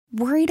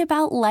Worried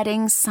about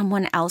letting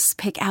someone else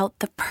pick out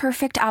the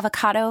perfect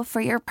avocado for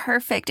your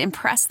perfect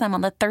impress them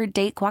on the third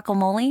date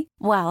guacamole?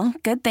 Well,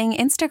 good thing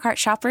Instacart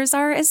shoppers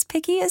are as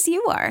picky as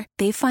you are.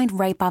 They find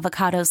ripe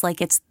avocados like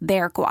it's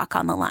their guac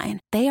on the line.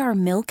 They are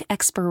milk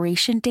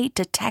expiration date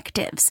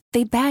detectives.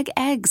 They bag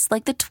eggs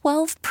like the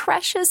 12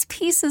 precious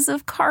pieces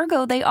of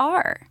cargo they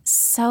are.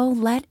 So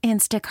let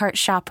Instacart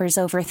shoppers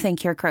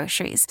overthink your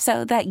groceries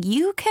so that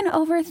you can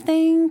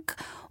overthink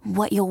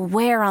what you'll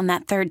wear on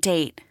that third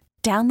date.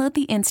 Download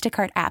the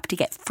Instacart app to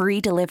get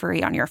free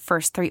delivery on your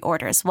first 3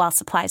 orders while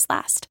supplies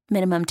last.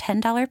 Minimum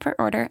 $10 per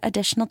order.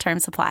 Additional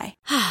terms apply.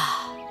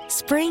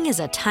 Spring is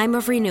a time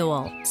of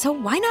renewal, so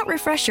why not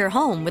refresh your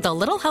home with a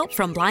little help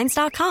from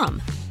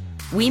Blinds.com?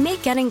 We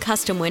make getting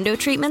custom window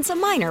treatments a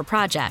minor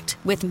project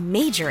with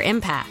major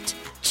impact.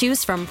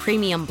 Choose from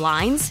premium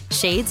blinds,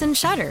 shades, and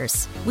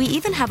shutters. We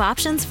even have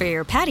options for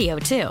your patio,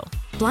 too.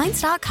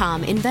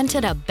 Blinds.com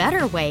invented a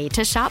better way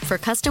to shop for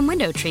custom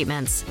window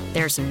treatments.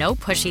 There's no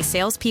pushy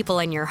salespeople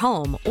in your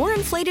home or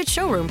inflated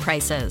showroom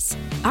prices.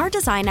 Our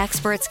design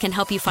experts can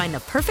help you find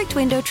the perfect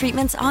window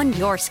treatments on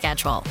your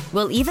schedule.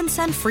 We'll even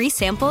send free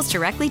samples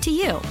directly to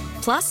you.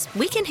 Plus,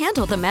 we can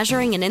handle the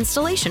measuring and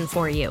installation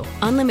for you.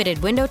 Unlimited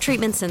window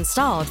treatments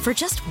installed for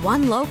just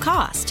one low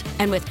cost.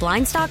 And with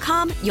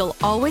Blinds.com, you'll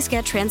always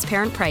get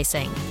transparent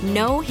pricing.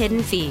 No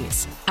hidden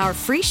fees. Our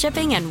free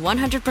shipping and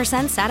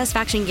 100%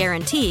 satisfaction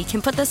guarantee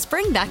can put the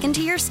spring back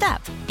into your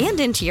step and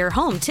into your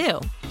home,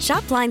 too.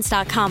 Shop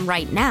Blinds.com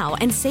right now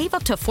and save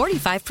up to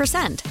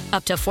 45%.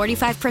 Up to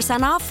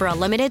 45% off for a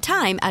limited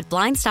time at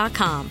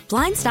Blinds.com.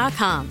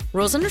 Blinds.com.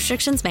 Rules and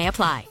restrictions may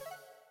apply.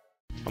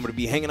 I'm going to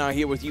be hanging out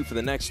here with you for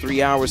the next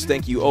 3 hours.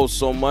 Thank you oh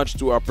so much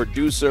to our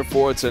producer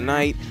for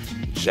tonight,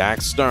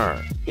 Jack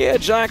Stern. Yeah,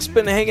 Jack's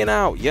been hanging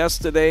out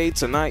yesterday,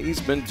 tonight. He's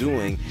been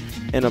doing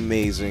an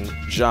amazing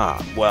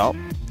job. Well,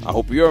 I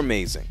hope you're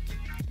amazing.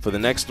 For the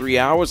next 3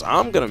 hours,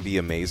 I'm going to be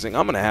amazing.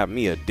 I'm going to have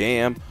me a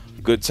damn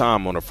good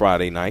time on a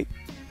Friday night.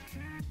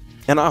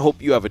 And I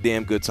hope you have a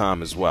damn good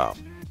time as well.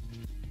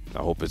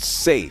 I hope it's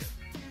safe.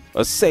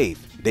 A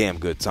safe damn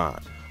good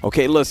time.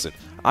 Okay, listen.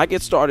 I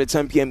get started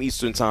 10 p.m.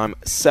 Eastern Time,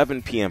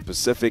 7 p.m.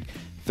 Pacific.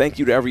 Thank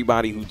you to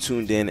everybody who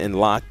tuned in and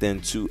locked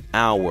into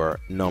hour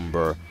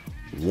number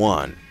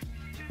 1.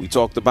 We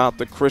talked about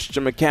the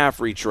Christian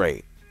McCaffrey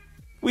trade.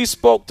 We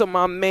spoke to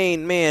my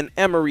main man,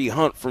 Emery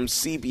Hunt from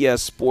CBS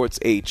Sports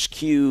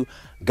HQ,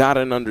 got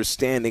an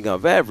understanding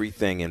of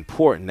everything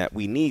important that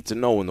we need to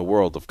know in the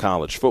world of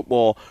college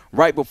football.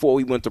 Right before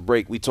we went to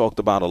break, we talked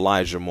about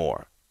Elijah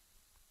Moore.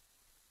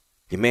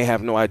 You may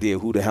have no idea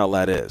who the hell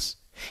that is.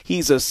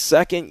 He's a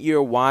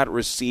second-year wide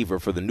receiver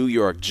for the New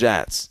York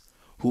Jets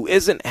who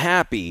isn't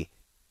happy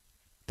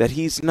that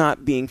he's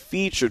not being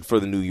featured for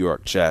the New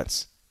York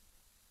Jets.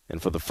 And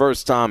for the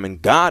first time in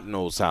God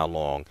knows how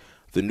long,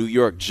 the New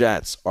York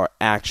Jets are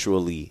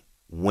actually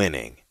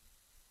winning.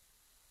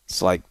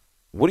 It's like,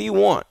 what do you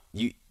want?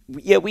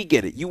 Yeah, we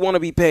get it. You want to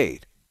be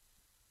paid.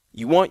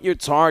 You want your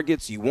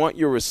targets. You want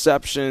your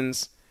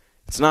receptions.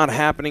 It's not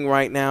happening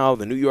right now.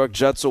 The New York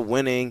Jets are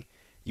winning.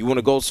 You want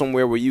to go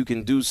somewhere where you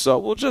can do so?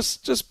 Well,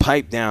 just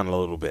pipe down a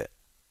little bit.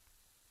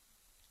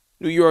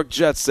 New York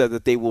Jets said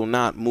that they will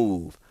not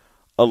move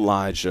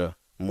Elijah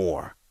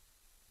Moore.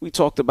 We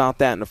talked about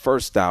that in the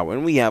first hour,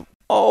 and we have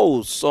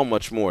so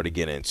much more to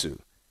get into.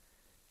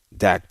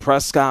 Dak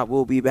Prescott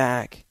will be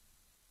back.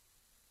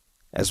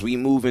 As we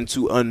move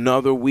into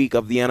another week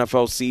of the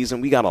NFL season,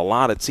 we got a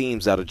lot of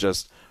teams that are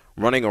just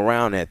running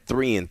around at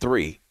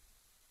 3-3.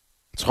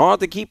 It's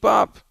hard to keep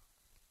up.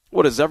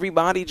 What, is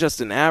everybody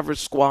just an average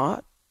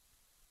squad?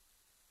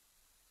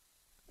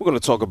 We're going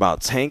to talk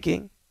about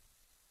tanking.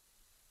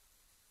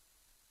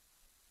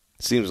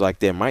 It seems like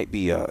there might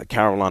be a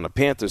Carolina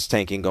Panthers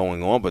tanking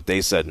going on, but they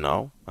said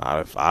no.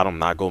 I'm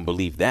not going to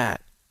believe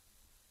that.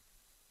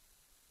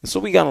 And so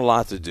we got a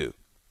lot to do.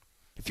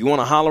 If you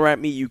want to holler at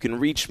me, you can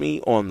reach me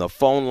on the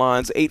phone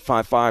lines,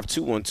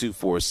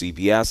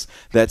 855-212-4CBS.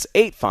 That's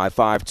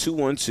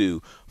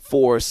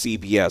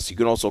 855-212-4CBS. You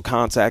can also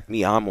contact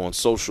me. I'm on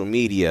social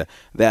media.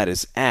 That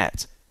is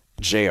at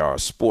JR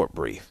Sport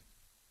Brief.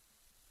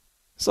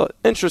 So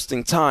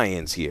interesting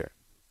tie-ins here.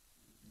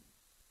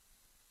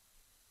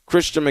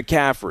 Christian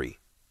McCaffrey.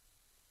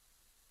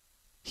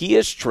 He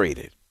is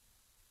traded.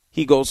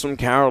 He goes from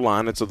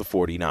Carolina to the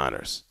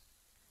 49ers.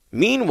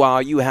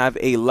 Meanwhile, you have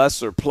a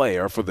lesser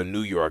player for the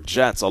New York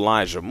Jets,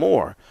 Elijah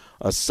Moore,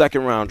 a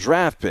second-round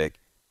draft pick.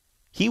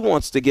 He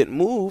wants to get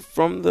moved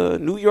from the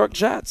New York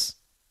Jets.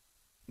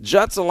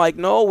 Jets are like,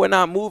 no, we're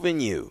not moving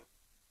you.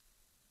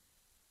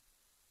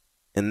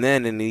 And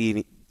then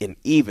in an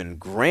even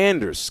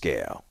grander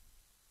scale,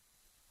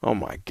 oh,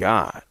 my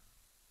God.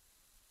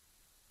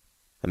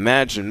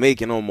 Imagine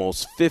making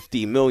almost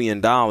 $50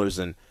 million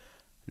and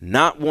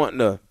not wanting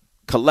to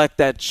collect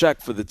that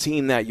check for the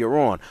team that you're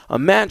on.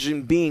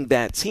 Imagine being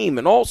that team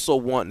and also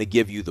wanting to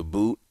give you the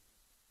boot.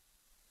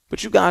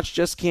 But you guys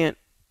just can't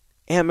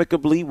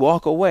amicably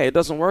walk away. It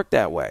doesn't work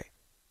that way.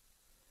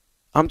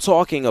 I'm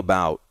talking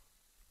about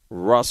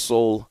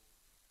Russell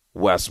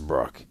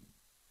Westbrook.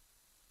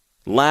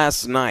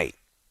 Last night,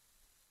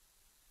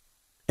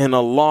 in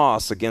a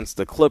loss against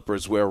the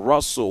Clippers where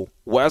Russell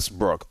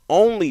Westbrook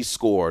only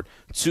scored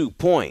 2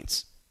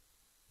 points.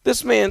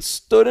 This man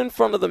stood in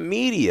front of the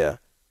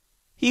media.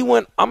 I'm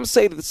going to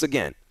say this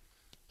again.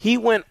 He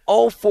went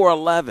 0 for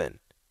 11.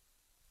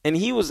 And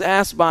he was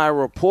asked by a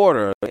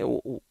reporter,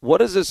 what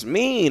does this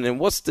mean and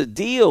what's the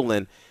deal?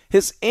 And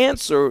his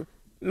answer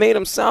made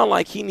him sound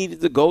like he needed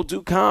to go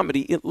do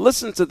comedy.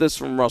 Listen to this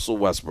from Russell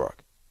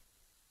Westbrook.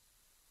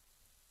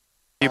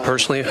 You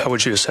personally, how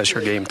would you assess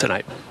your game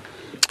tonight?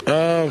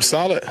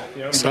 Solid.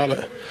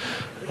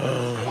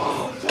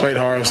 Played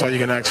hard. That's all you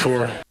can ask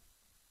for.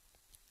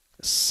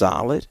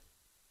 Solid?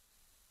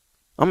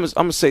 I'm going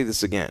to say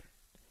this again.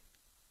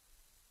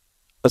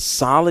 A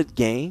solid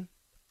game?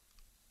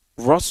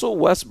 Russell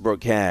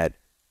Westbrook had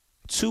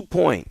 2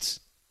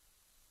 points.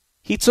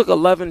 He took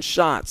 11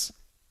 shots.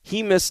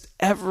 He missed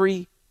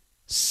every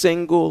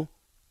single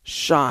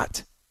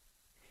shot.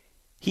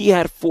 He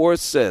had 4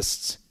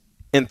 assists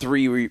and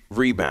 3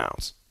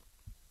 rebounds.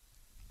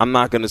 I'm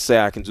not going to say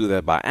I can do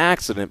that by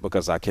accident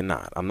because I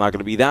cannot. I'm not going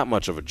to be that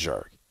much of a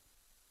jerk.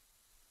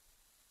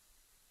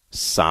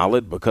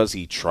 Solid because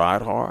he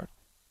tried hard.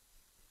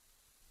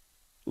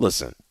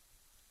 Listen,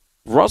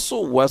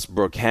 Russell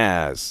Westbrook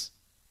has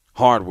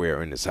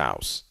hardware in his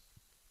house.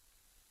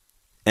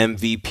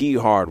 MVP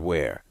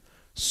hardware.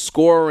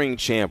 Scoring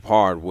champ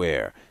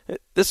hardware.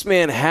 This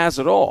man has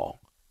it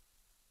all.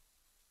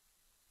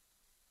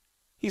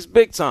 He's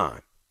big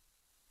time.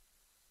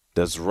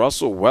 Does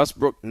Russell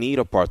Westbrook need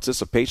a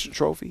participation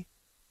trophy?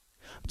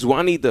 Do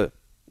I need to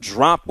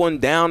drop one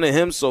down to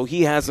him so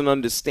he has an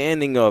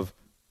understanding of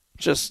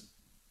just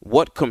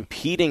what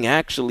competing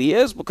actually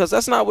is? Because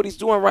that's not what he's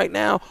doing right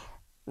now.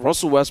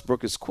 Russell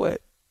Westbrook has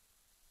quit.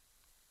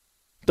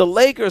 The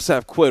Lakers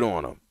have quit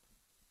on him.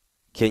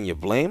 Can you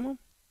blame him?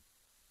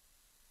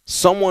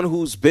 Someone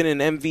who's been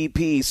an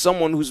MVP,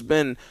 someone who's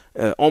been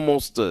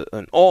almost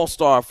an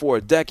all-star for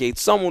a decade,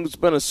 someone who's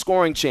been a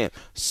scoring champ,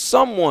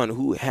 someone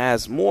who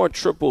has more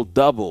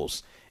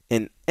triple-doubles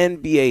in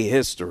NBA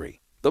history,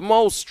 the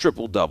most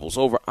triple-doubles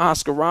over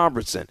Oscar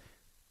Robertson.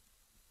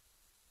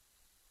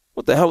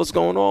 What the hell is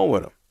going on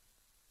with him?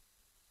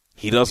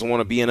 He doesn't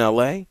want to be in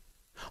L.A.?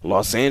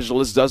 Los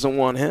Angeles doesn't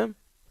want him?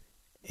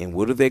 And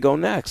where do they go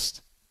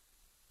next?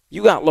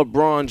 You got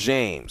LeBron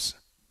James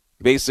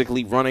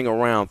basically running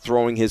around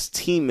throwing his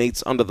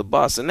teammates under the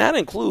bus, and that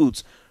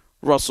includes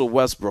Russell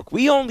Westbrook.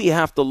 We only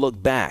have to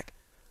look back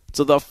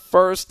to the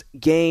first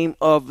game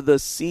of the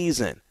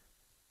season.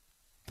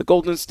 The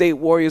Golden State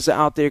Warriors are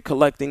out there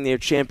collecting their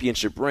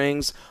championship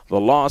rings. The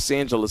Los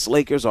Angeles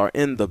Lakers are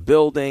in the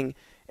building,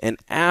 and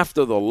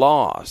after the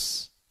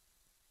loss,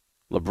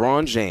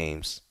 LeBron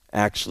James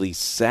actually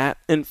sat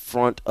in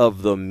front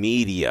of the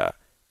media,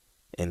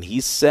 and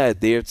he said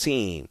their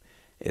team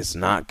is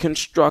not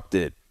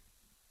constructed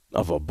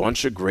of a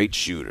bunch of great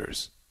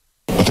shooters.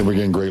 I think we're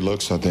getting great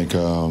looks, I think,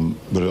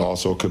 but it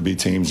also could be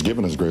teams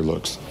giving us great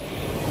looks.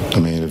 I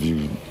mean, if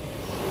you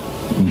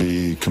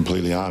be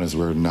completely honest,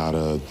 we're not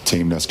a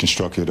team that's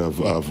constructed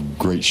of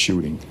great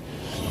shooting.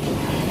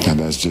 And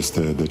that's just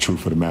the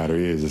truth of the matter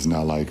is, it's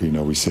not like,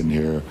 we're sitting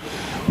here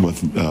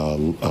with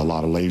a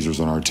lot of lasers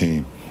on our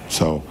team.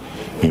 So,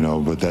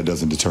 but that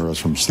doesn't deter us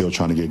from still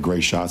trying to get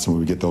great shots, and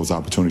when we get those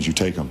opportunities, you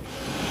take them.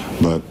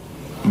 But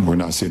we're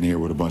not sitting here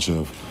with a bunch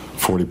of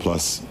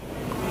 40-plus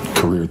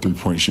career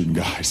three-point shooting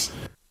guys.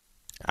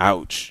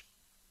 Ouch.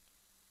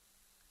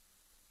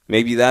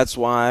 Maybe that's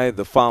why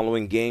the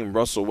following game,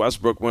 Russell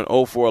Westbrook went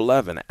 0 for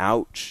 11.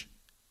 Ouch.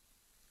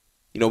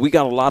 We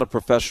got a lot of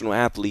professional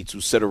athletes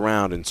who sit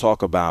around and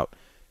talk about,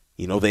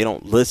 they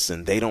don't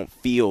listen, they don't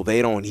feel,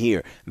 they don't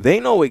hear. They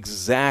know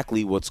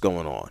exactly what's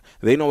going on.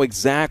 They know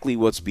exactly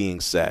what's being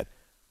said.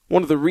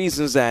 One of the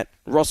reasons that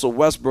Russell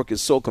Westbrook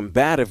is so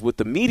combative with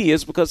the media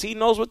is because he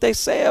knows what they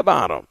say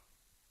about him.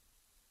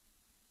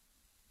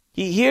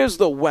 He hears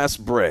the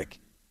West brick.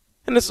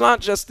 And it's not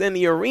just in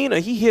the arena.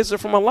 He hears it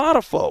from a lot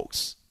of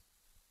folks.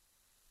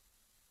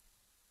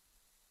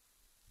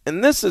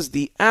 And this is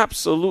the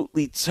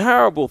absolutely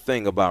terrible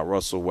thing about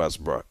Russell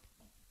Westbrook.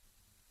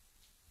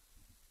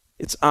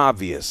 It's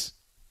obvious.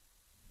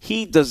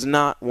 He does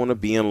not want to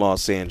be in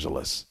Los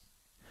Angeles.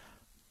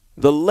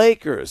 The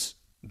Lakers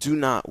do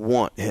not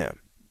want him.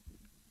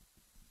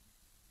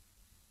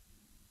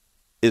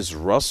 Is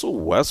Russell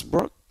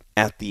Westbrook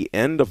at the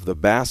end of the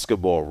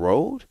basketball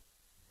road?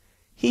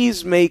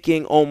 He's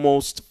making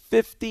almost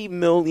 $50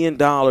 million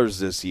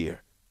this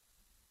year.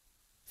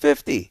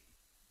 50.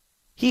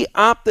 He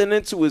opted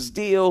into his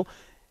deal.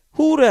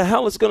 Who the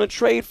hell is going to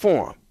trade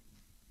for him?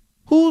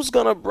 Who's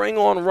going to bring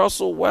on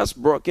Russell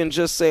Westbrook and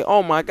just say,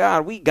 oh, my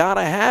God, we got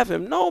to have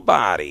him?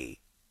 Nobody.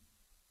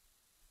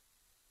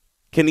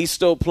 Can he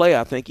still play?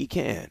 I think he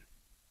can.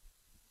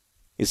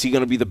 Is he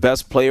going to be the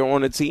best player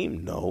on the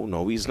team?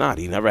 No, he's not.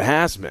 He never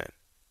has been.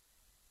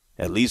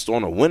 At least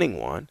on a winning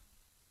one.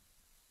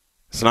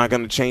 It's not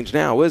going to change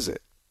now, is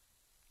it?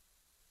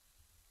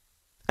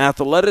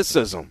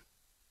 Athleticism.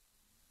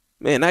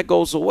 Man, that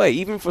goes away,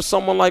 even for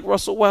someone like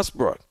Russell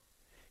Westbrook.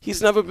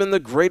 He's never been the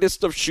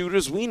greatest of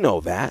shooters. We know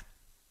that.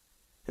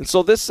 And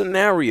so this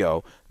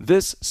scenario,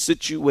 this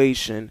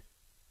situation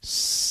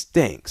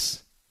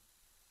stinks.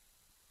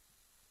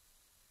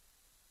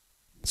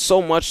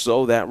 So much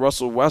so that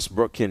Russell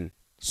Westbrook can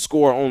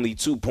score only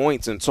 2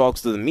 points and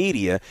talks to the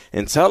media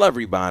and tell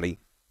everybody,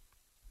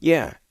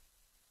 yeah,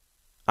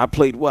 I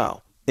played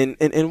well.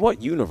 In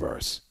what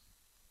universe?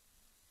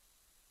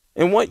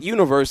 In what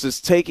universe is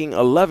taking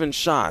 11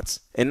 shots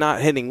and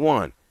not hitting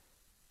one?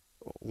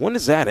 When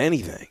is that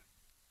anything?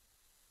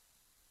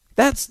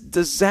 That's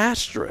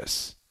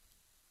disastrous.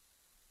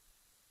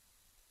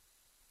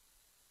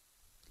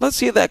 Let's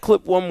hear that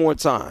clip one more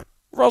time.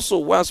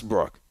 Russell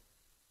Westbrook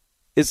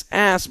is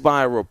asked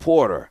by a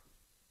reporter,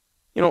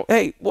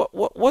 hey,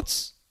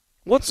 what's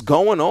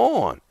going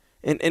on?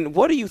 And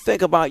what do you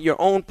think about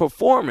your own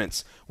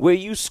performance where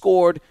you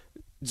scored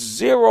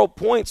 0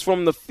 points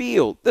from the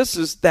field? This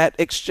is that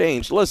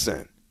exchange.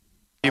 Listen.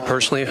 You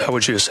personally, how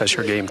would you assess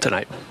your game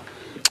tonight?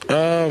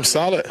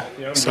 Solid.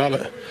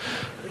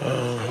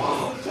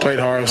 Played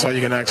hard. That's all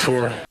you can ask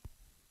for.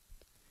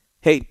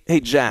 Hey,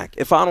 Jack,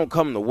 if I don't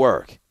come to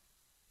work,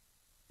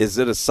 is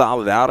it a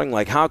solid outing?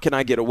 Like, how can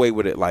I get away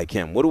with it like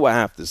him? What do I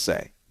have to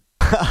say?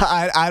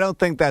 I don't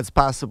think that's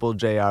possible,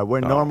 JR. We're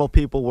normal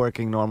people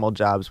working normal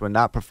jobs. We're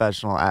not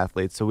professional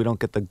athletes, so we don't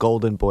get the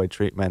golden boy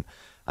treatment,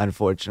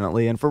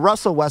 unfortunately. And for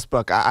Russell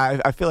Westbrook,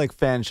 I feel like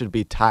fans should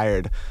be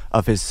tired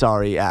of his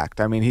sorry act.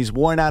 I mean, he's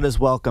worn out his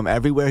welcome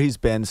everywhere he's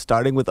been,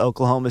 starting with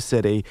Oklahoma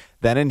City,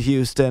 then in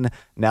Houston,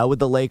 now with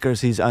the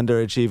Lakers, he's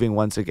underachieving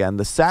once again.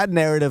 The sad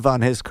narrative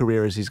on his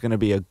career is he's going to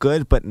be a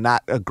good but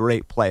not a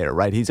great player,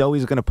 right? He's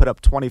always going to put up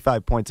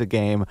 25 points a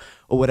game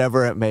or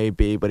whatever it may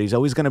be, but he's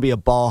always going to be a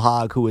ball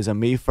hog who is a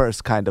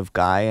me-first kind of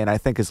guy, and I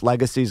think his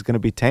legacy is going to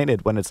be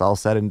tainted when it's all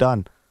said and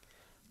done.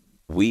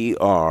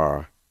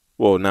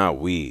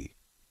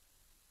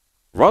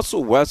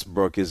 Russell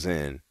Westbrook is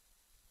in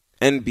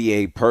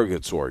NBA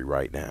purgatory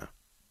right now.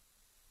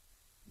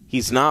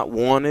 He's not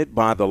wanted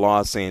by the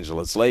Los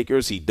Angeles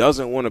Lakers. He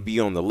doesn't want to be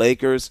on the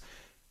Lakers.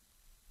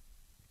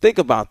 Think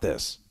about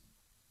this.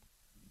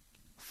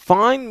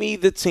 Find me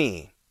the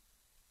team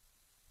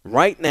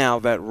right now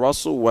that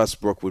Russell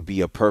Westbrook would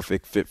be a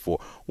perfect fit for.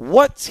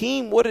 What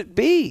team would it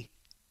be?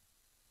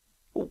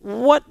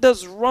 What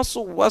does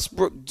Russell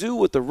Westbrook do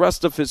with the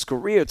rest of his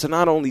career to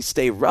not only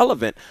stay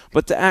relevant,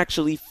 but to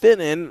actually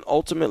fit in and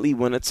ultimately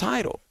win a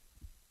title?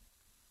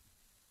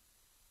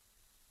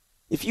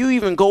 If you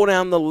even go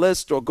down the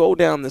list or go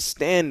down the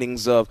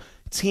standings of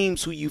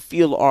teams who you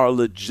feel are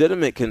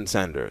legitimate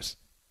contenders,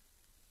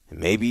 and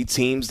maybe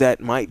teams that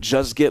might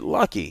just get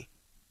lucky,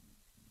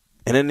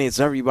 and then it's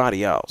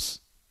everybody else.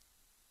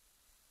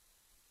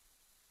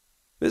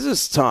 This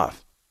is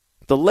tough.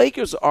 The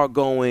Lakers are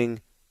going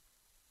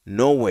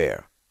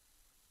nowhere.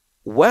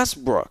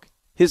 Westbrook,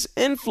 his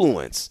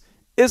influence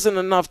isn't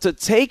enough to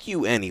take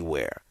you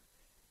anywhere.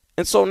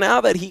 And so now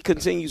that he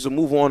continues to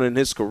move on in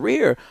his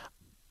career,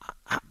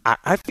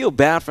 I feel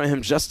bad for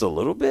him just a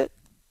little bit.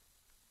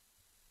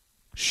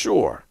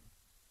 Sure,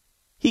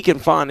 he can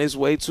find his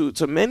way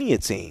to many a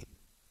team.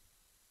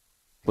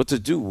 But to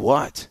do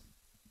what?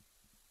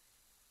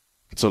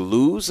 To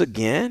lose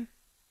again?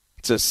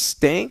 To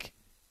stink?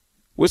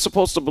 We're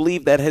supposed to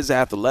believe that his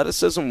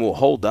athleticism will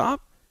hold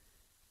up?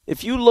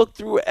 If you look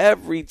through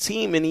every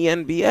team in the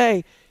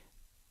NBA,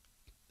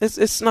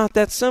 it's not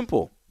that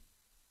simple.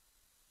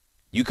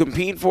 You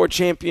compete for a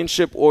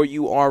championship or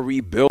you are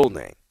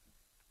rebuilding.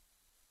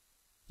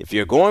 If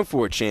you're going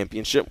for a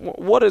championship,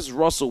 what is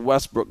Russell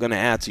Westbrook going to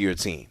add to your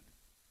team?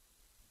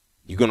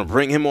 You're going to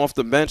bring him off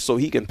the bench so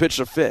he can pitch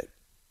a fit.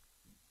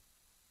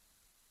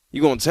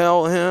 You're going to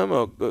tell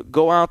him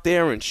go out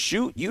there and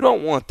shoot? You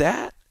don't want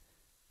that.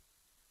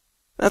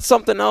 That's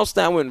something else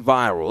that went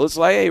viral. It's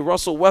like, hey,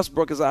 Russell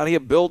Westbrook is out here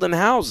building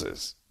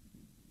houses.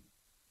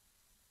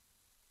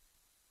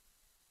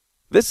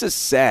 This is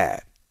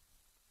sad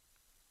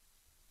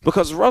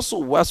because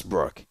Russell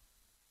Westbrook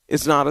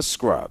is not a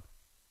scrub.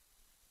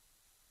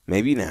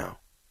 Maybe now.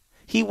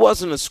 He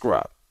wasn't a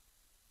scrub.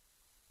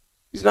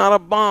 He's not a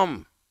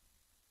bum.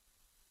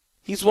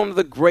 He's one of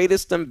the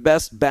greatest and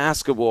best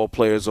basketball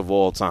players of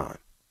all time.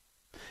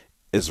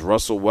 Is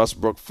Russell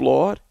Westbrook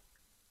flawed?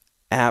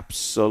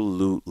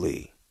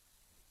 Absolutely.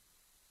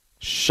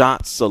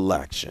 Shot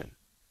selection,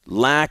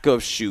 lack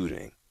of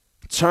shooting,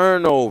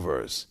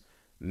 turnovers,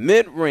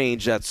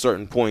 mid-range at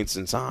certain points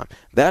in time.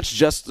 That's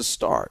just the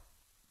start.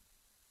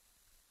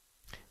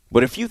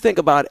 But if you think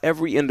about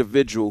every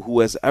individual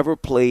who has ever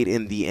played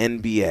in the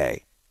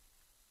NBA,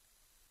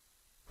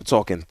 we're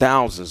talking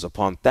thousands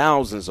upon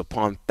thousands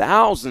upon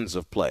thousands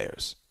of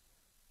players.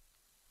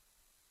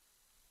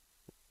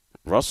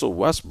 Russell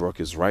Westbrook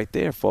is right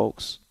there,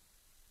 folks.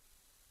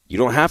 You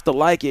don't have to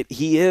like it.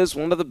 He is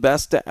one of the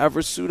best to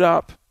ever suit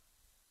up.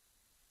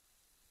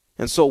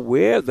 And so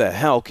where the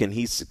hell can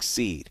he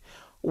succeed?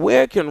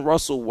 Where can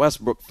Russell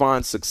Westbrook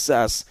find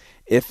success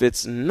if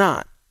it's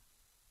not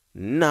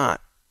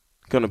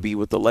going to be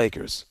with the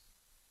Lakers?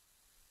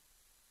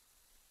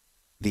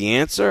 The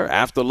answer,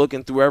 after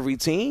looking through every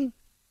team,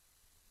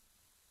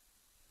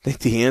 I think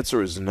the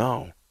answer is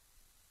no.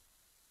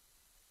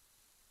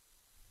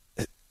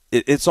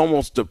 it's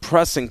almost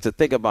depressing to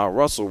think about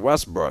Russell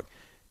Westbrook.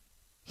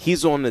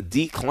 He's on the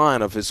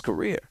decline of his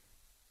career.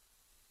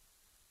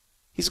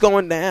 He's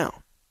going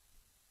down.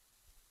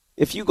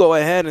 If you go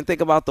ahead and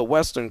think about the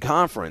Western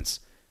Conference,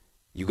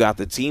 you got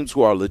the teams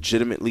who are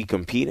legitimately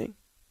competing.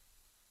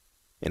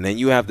 And then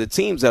you have the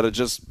teams that are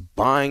just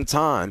buying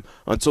time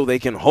until they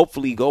can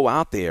hopefully go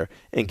out there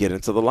and get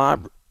into the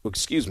library.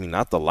 Excuse me,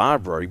 not the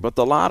library, but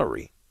the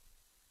lottery.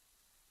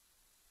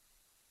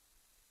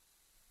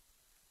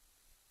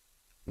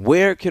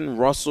 Where can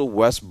Russell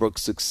Westbrook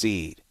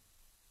succeed?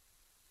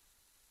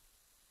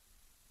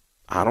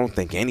 I don't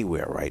think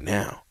anywhere right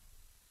now.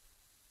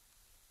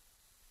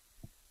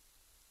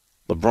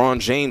 LeBron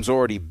James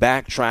already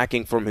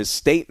backtracking from his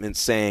statement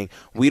saying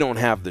we don't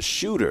have the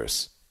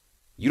shooters.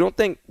 You don't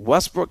think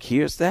Westbrook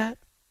hears that?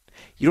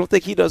 You don't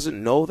think he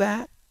doesn't know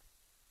that?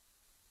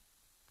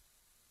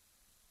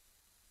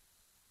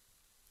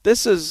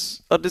 This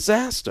is a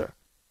disaster.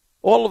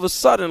 All of a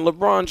sudden,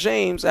 LeBron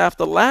James,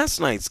 after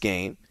last night's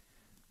game,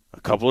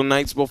 a couple of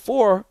nights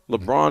before,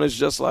 LeBron is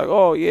just like,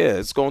 oh, yeah,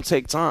 it's going to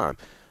take time.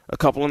 A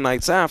couple of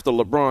nights after,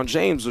 LeBron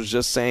James was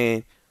just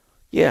saying,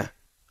 yeah,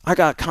 I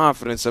got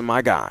confidence in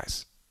my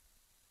guys.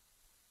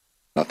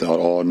 I thought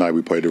all night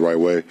we played the right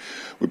way.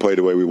 We played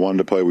the way we wanted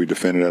to play. We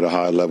defended at a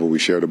high level. We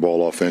shared the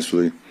ball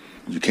offensively.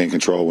 You can't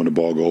control when the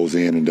ball goes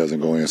in and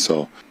doesn't go in.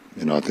 So,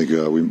 I think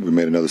we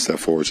made another step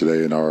forward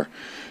today in our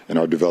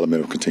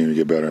development of continuing to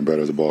get better and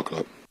better as a ball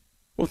club.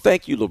 Well,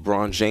 thank you,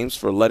 LeBron James,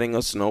 for letting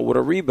us know what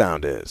a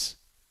rebound is.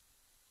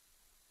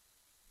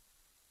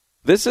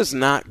 This is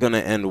not going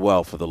to end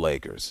well for the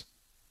Lakers.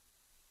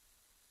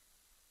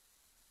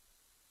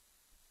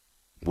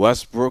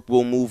 Westbrook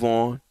will move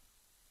on.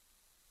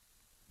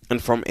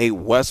 And from a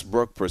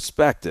Westbrook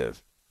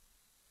perspective,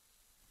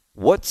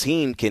 what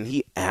team can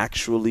he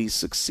actually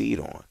succeed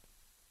on?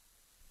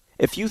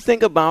 If you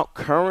think about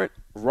current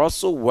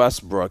Russell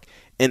Westbrook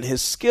and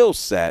his skill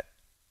set,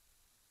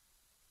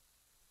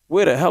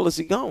 where the hell is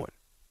he going?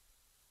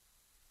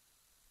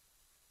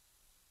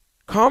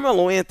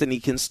 Carmelo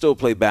Anthony can still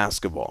play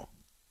basketball.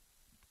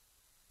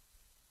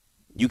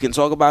 You can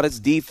talk about his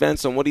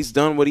defense and what he's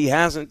done, what he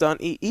hasn't done.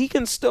 He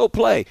can still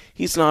play.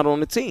 He's not on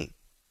the team.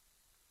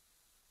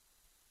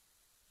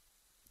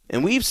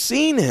 And we've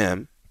seen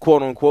him,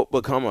 quote unquote,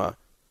 become a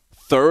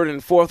third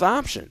and fourth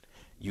option.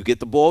 You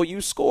get the ball,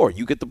 you score.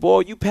 You get the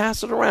ball, you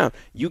pass it around.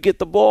 You get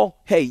the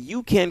ball, hey,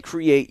 you can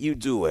create, you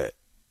do it.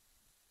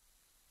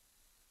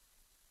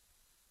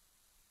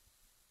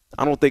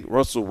 I don't think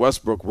Russell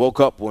Westbrook woke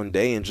up one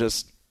day and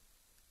just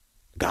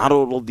got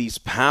all of these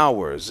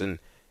powers and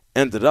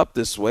ended up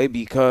this way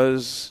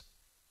because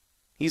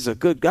he's a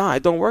good guy.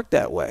 It don't work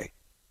that way.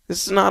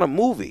 This is not a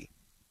movie.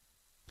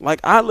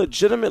 Like, I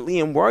legitimately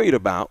am worried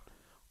about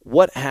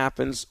what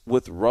happens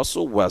with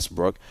Russell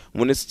Westbrook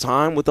when his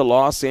time with the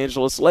Los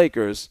Angeles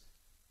Lakers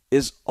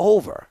is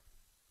over.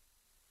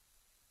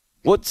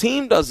 What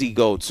team does he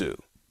go to?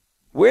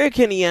 Where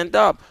can he end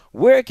up?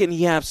 Where can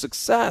he have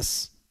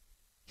success?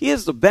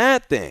 Here's the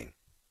bad thing.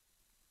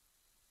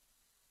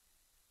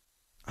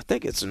 I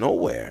think it's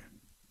nowhere.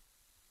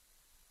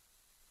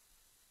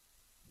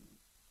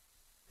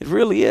 It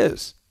really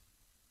is.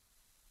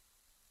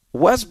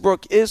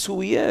 Westbrook is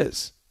who he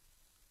is.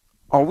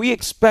 Are we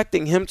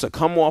expecting him to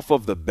come off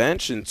of the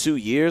bench in 2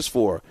 years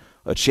for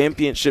a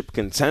championship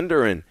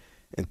contender and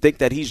think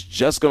that he's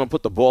just going to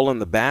put the ball in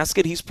the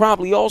basket? He's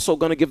probably also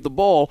going to give the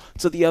ball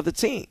to the other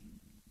team.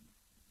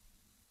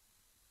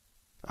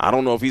 I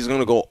don't know if he's going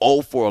to go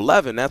 0 for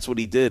 11. That's what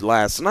he did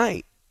last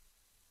night.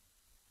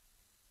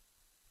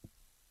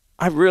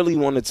 I really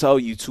want to tell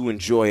you to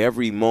enjoy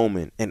every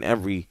moment and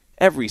every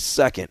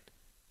second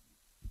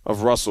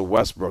of Russell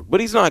Westbrook.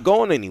 But he's not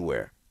going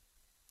anywhere.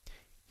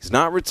 He's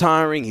not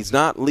retiring. He's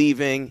not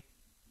leaving.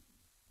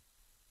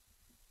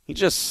 He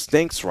just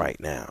stinks right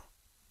now.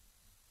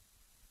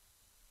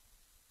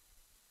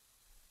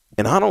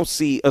 And I don't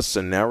see a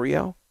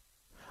scenario.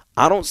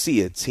 I don't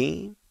see a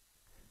team.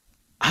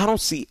 I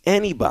don't see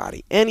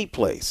anybody, any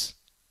place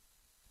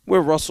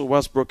where Russell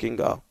Westbrook can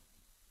go.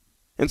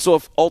 And so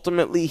if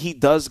ultimately he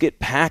does get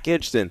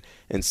packaged and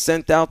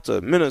sent out to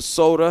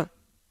Minnesota.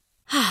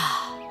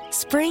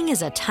 Spring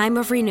is a time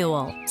of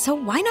renewal, so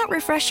why not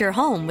refresh your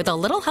home with a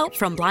little help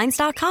from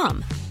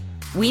Blinds.com?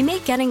 We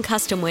make getting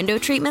custom window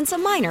treatments a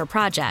minor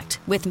project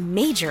with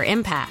major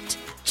impact.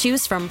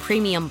 Choose from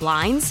premium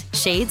blinds,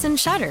 shades, and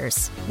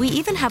shutters. We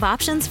even have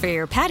options for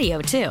your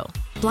patio, too.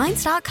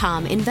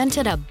 Blinds.com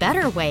invented a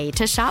better way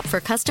to shop for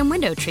custom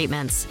window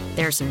treatments.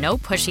 There's no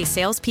pushy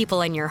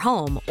salespeople in your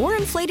home or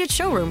inflated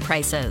showroom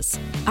prices.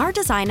 Our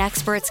design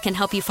experts can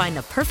help you find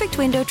the perfect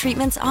window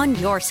treatments on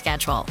your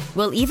schedule.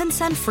 We'll even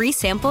send free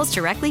samples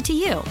directly to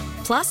you.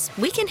 Plus,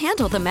 we can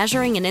handle the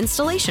measuring and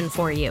installation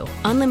for you.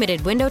 Unlimited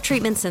window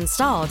treatments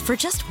installed for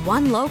just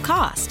one low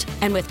cost.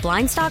 And with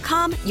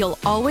Blinds.com, you'll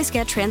always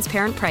get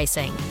transparent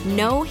pricing.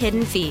 No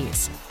hidden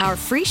fees. Our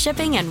free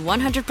shipping and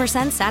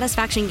 100%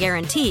 satisfaction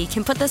guarantee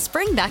can put the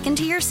spring back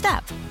into your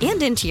step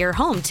and into your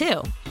home,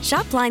 too.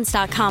 Shop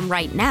Blinds.com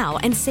right now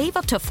and save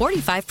up to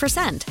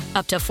 45%.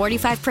 Up to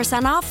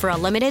 45% off for a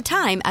limited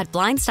time at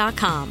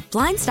Blinds.com.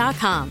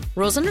 Blinds.com.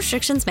 Rules and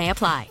restrictions may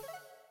apply.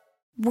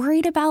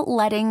 Worried about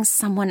letting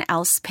someone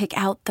else pick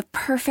out the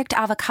perfect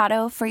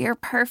avocado for your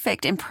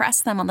perfect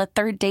impress them on the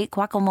third date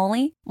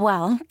guacamole?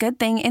 Well, good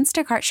thing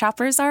Instacart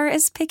shoppers are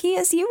as picky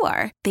as you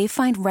are. They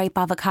find ripe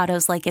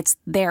avocados like it's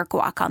their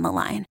guac on the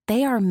line.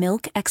 They are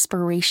milk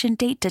expiration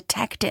date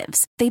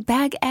detectives. They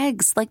bag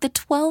eggs like the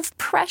 12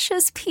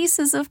 precious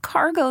pieces of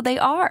cargo they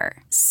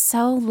are.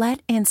 So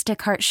let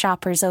Instacart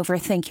shoppers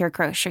overthink your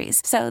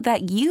groceries so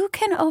that you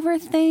can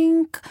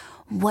overthink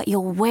what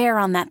you'll wear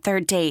on that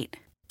third date.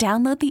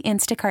 Download the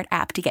Instacart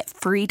app to get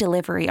free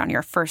delivery on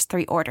your first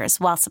 3 orders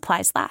while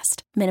supplies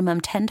last.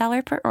 Minimum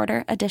 $10 per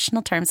order.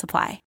 Additional terms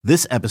apply.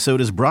 This episode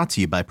is brought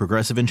to you by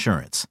Progressive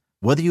Insurance.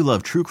 Whether you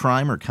love true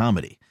crime or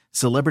comedy,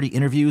 celebrity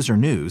interviews or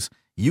news,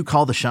 you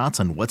call the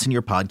shots on what's in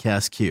your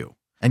podcast queue.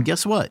 And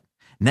guess what?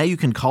 Now you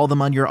can call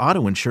them on your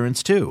auto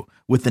insurance too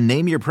with the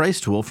Name Your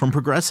Price tool from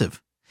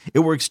Progressive.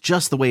 It works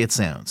just the way it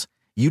sounds.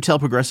 You tell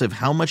Progressive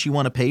how much you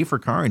want to pay for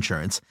car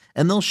insurance,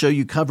 and they'll show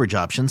you coverage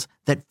options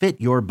that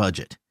fit your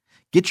budget.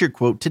 Get your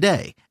quote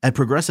today at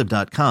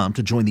Progressive.com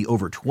to join the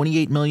over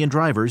 28 million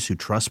drivers who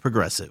trust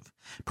Progressive.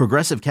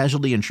 Progressive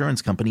Casualty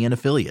Insurance Company and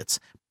Affiliates.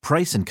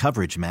 Price and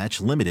coverage match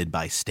limited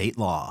by state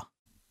law.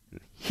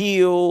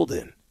 Healed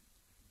and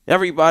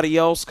everybody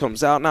else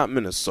comes out, not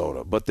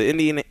Minnesota, but the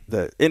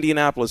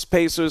Indianapolis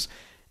Pacers.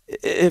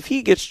 If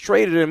he gets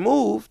traded and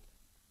moved,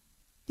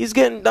 he's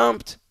getting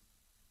dumped.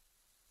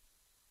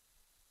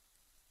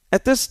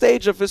 At this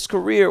stage of his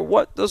career,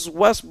 what does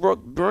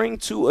Westbrook bring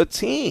to a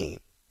team?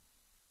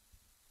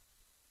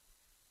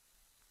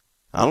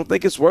 I don't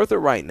think it's worth it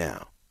right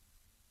now.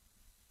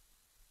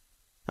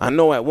 I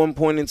know at one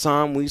point in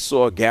time we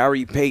saw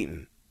Gary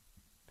Payton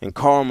and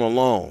Karl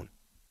Malone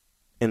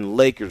in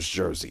Lakers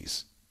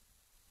jerseys.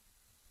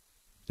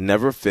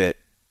 Never fit,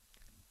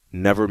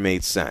 never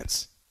made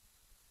sense.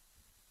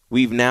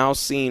 We've now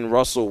seen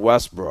Russell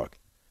Westbrook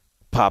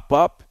pop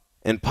up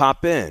and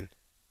pop in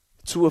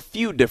to a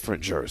few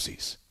different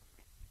jerseys.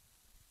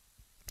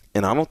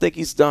 And I don't think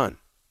he's done.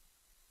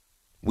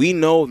 We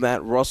know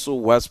that Russell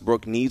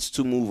Westbrook needs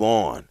to move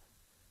on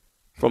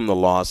from the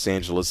Los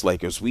Angeles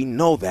Lakers. We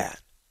know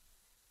that.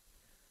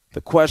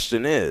 The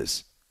question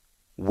is,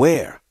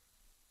 where?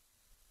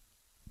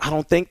 I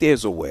don't think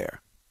there's a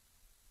where.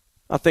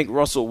 I think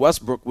Russell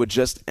Westbrook would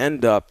just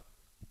end up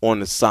on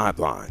the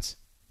sidelines.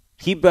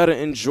 He better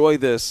enjoy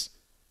this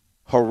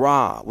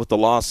hurrah with the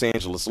Los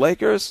Angeles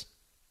Lakers.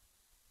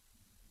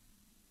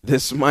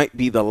 This might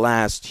be the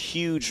last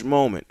huge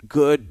moment,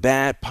 good,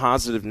 bad,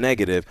 positive,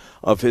 negative,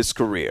 of his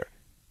career.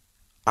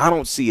 I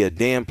don't see a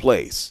damn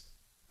place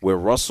where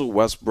Russell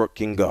Westbrook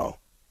can go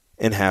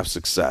and have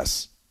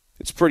success.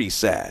 It's pretty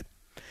sad.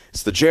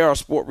 It's the JR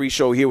Sport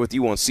Re-Show here with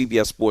you on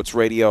CBS Sports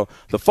Radio.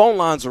 The phone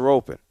lines are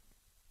open.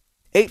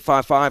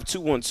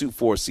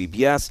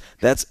 855-212-4CBS.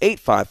 That's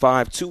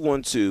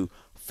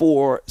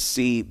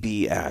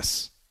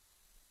 855-212-4CBS.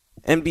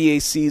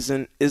 NBA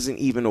season isn't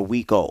even a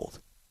week old.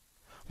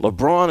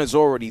 LeBron is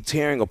already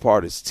tearing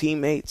apart his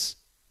teammates.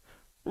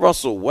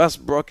 Russell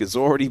Westbrook is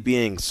already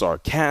being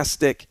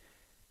sarcastic.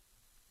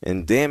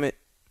 And damn it,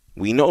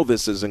 we know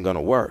this isn't going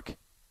to work.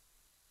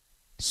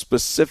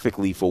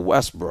 Specifically for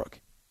Westbrook.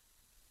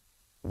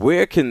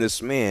 Where can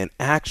this man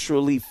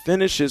actually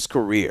finish his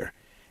career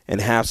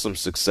and have some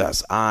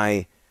success?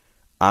 I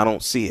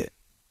don't see it.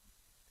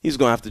 He's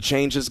going to have to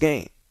change his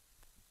game.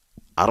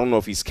 I don't know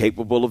if he's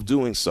capable of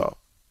doing so,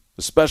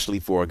 especially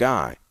for a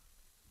guy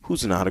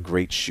who's not a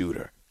great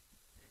shooter.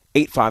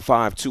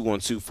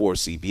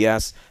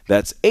 855-212-4CBS.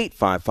 That's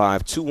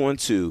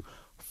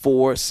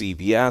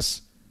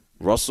 855-212-4CBS.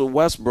 Russell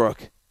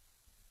Westbrook,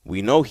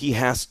 we know he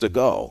has to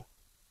go.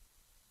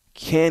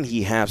 Can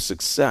he have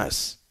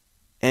success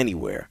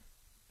anywhere?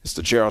 It's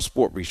the JR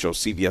Sport Re-Show,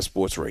 CBS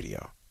Sports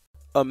Radio.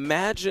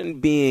 Imagine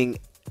being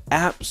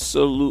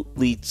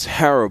absolutely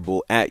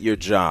terrible at your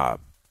job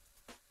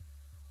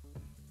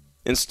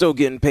and still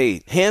getting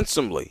paid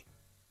handsomely.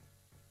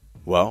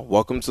 Well,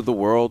 welcome to the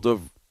world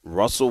of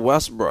Russell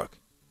Westbrook.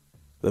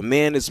 The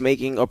man is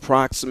making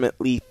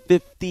approximately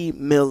 $50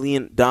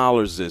 million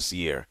this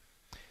year.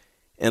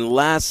 And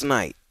last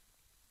night,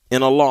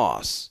 in a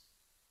loss,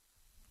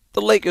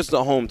 the Lakers,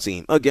 the home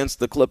team, against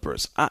the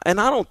Clippers. And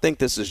I don't think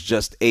this is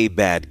just a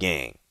bad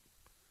game.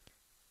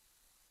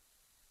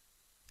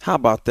 How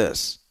about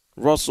this?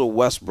 Russell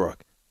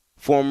Westbrook,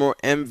 former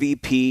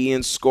MVP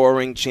and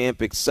scoring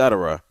champ,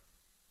 etc.,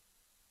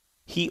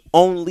 he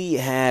only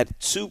had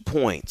 2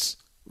 points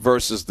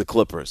versus the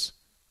Clippers.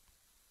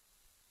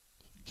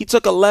 He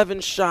took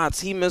 11 shots.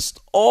 He missed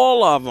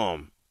all of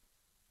them.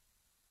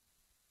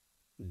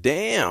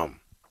 Damn.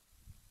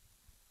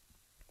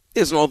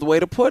 There's no other way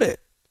to put it.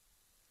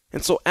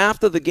 And so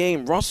after the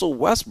game, Russell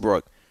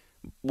Westbrook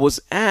was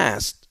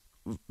asked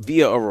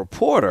via a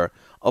reporter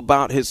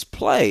about his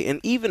play, and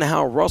even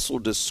how Russell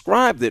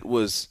described it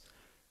was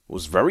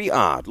very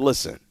odd.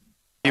 Listen.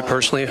 You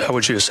personally, how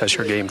would you assess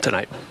your game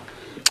tonight?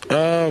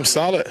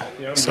 Solid.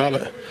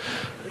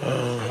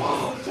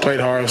 Played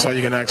hard. That's all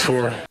you can ask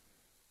for.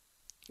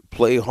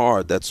 Play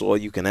hard. That's all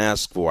you can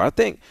ask for. I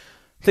think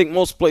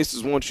most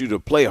places want you to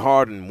play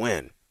hard and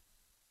win.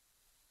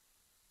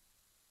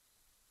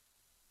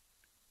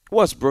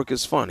 Westbrook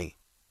is funny.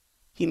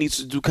 He needs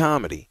to do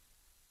comedy.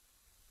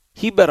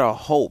 He better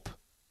hope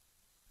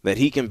that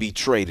he can be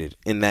traded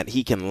and that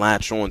he can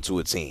latch on to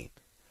a team.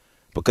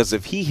 Because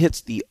if he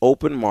hits the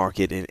open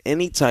market in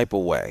any type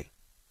of way,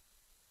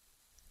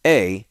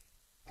 A,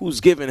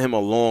 who's giving him a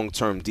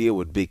long-term deal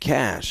with big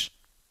cash?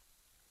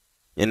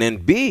 And then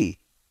B,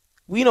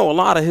 we know a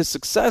lot of his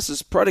success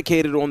is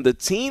predicated on the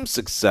team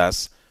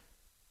success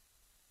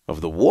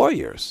of the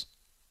Warriors.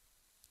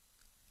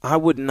 I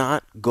would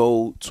not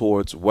go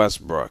towards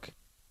Westbrook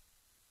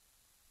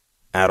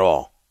at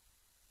all.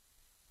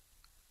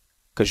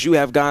 Because you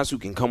have guys who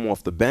can come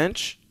off the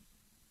bench.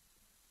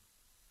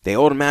 They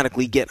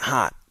automatically get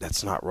hot.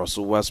 That's not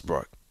Russell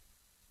Westbrook.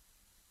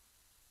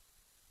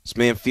 This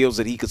man feels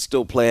that he could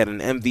still play at an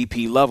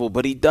MVP level,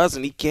 but he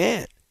doesn't. He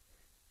can't.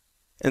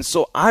 And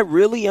so I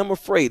really am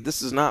afraid.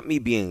 This is not me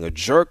being a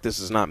jerk. This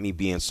is not me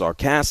being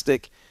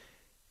sarcastic.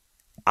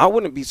 I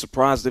wouldn't be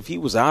surprised if he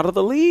was out of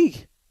the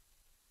league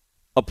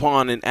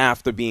upon and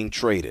after being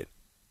traded.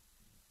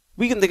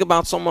 We can think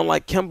about someone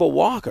like Kemba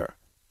Walker.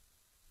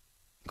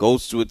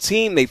 Goes to a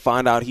team, they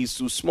find out he's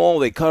too small,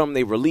 they cut him,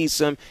 they release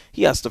him.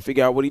 He has to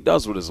figure out what he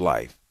does with his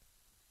life.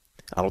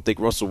 I don't think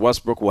Russell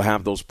Westbrook will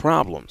have those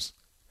problems.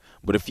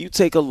 But if you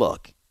take a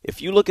look,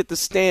 if you look at the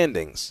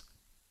standings,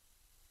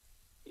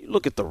 you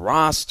look at the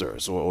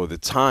rosters or the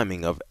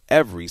timing of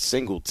every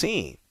single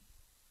team,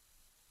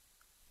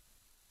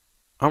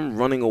 I'm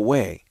running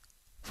away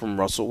from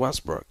Russell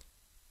Westbrook.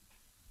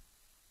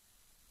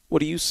 What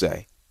do you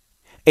say?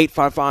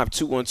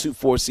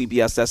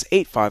 855-212-4CBS. That's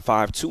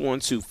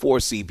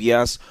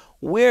 855-212-4CBS.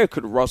 Where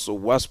could Russell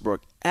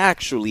Westbrook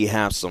actually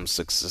have some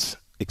success?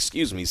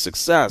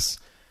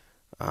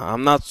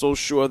 I'm not so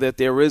sure that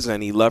there is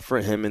any left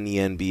for him in the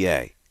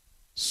NBA.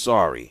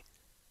 Sorry.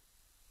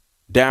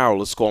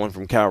 Daryl is calling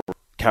from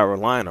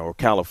Carolina or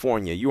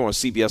California. You're on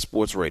CBS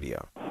Sports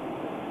Radio.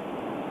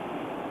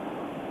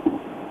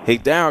 Hey,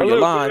 Daryl, you're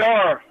live.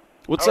 PR.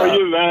 What's How up? How are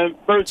you, man?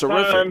 First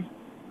time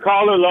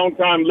caller, long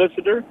time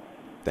listener.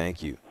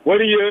 Thank you.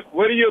 What are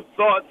your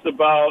thoughts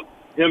about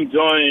him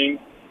joining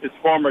his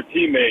former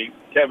teammate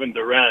Kevin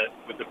Durant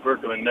with the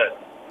Brooklyn Nets?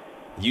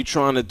 You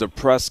trying to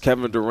depress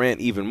Kevin Durant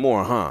even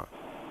more, huh?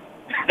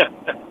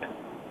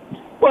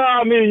 Well,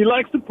 I mean, he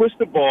likes to push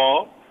the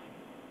ball.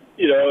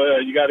 You know,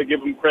 you got to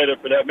give him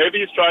credit for that. Maybe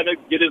he's trying to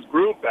get his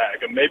groove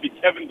back, and maybe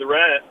Kevin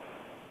Durant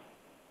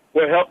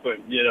will help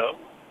him, you know.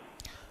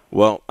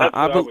 Well,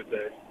 I would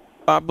say.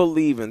 I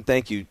believe, and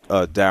thank you,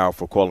 Dow,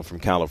 for calling from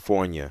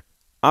California.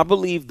 I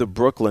believe the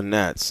Brooklyn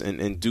Nets,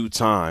 in due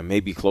time,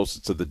 maybe closer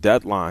to the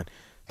deadline,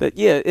 that,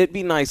 yeah, it'd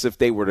be nice if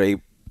they were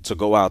to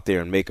go out there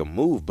and make a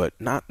move, but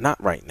not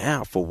right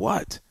now. For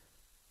what?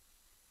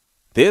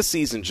 Their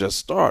season just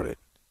started.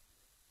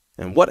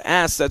 And what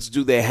assets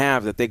do they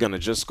have that they're going to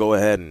just go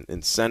ahead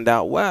and send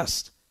out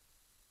west?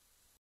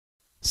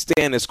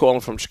 Stan is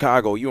calling from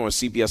Chicago. You're on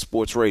CBS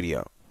Sports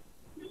Radio.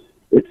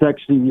 It's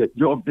actually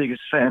your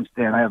biggest fan,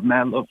 Stan. I have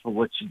mad love for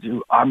what you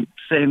do. I'm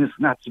saying this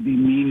not to be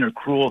mean or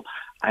cruel.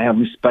 I have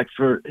respect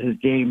for his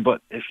game,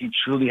 but if he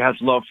truly has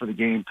love for the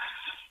game,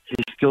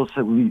 his skill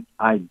set would be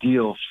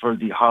ideal for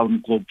the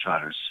Harlem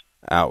Globetrotters.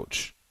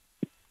 Ouch.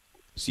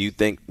 So you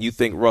think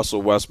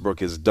Russell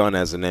Westbrook is done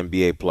as an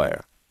NBA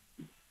player?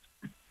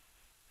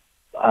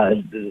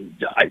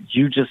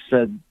 You just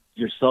said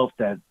yourself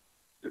that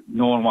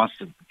no one wants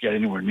to get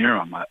anywhere near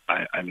him.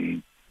 I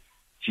mean,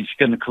 he's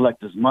going to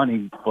collect his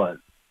money, but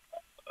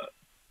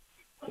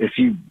if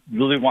he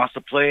really wants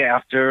to play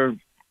after,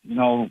 you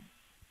know,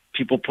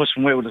 people push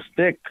him away with a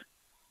stick,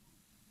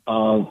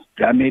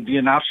 that may be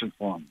an option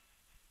for him.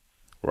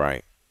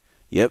 Right.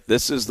 Yep,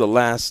 this is the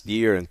last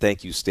year, and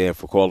thank you, Stan,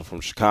 for calling from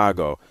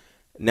Chicago.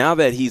 Now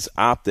that he's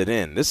opted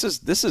in, this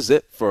is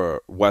it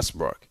for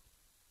Westbrook.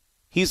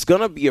 He's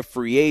going to be a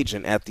free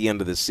agent at the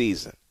end of the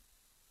season.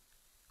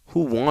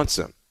 Who wants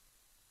him?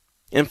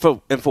 And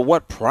for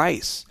what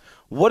price?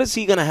 What is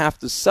he going to have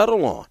to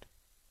settle on?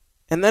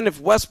 And then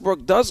if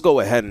Westbrook does go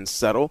ahead and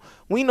settle,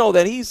 we know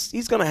that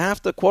he's going to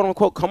have to,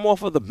 quote-unquote, come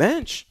off of the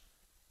bench.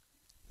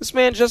 This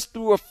man just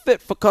threw a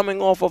fit for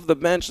coming off of the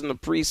bench in the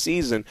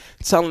preseason,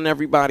 telling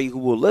everybody who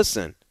will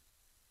listen,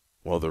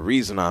 well, the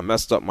reason I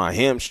messed up my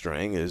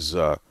hamstring is,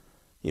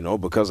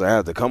 because I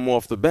had to come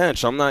off the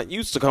bench. I'm not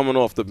used to coming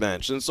off the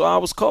bench, and so I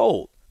was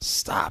cold.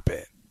 Stop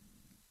it.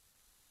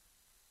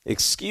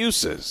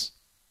 Excuses.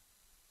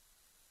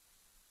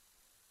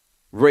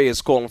 Ray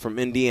is calling from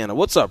Indiana.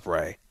 What's up,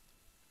 Ray?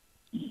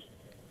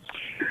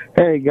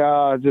 Hey,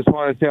 guys, just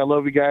wanted to say I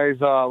love you guys.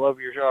 I love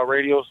your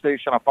radio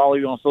station. I follow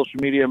you on social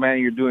media, man.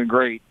 You're doing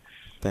great.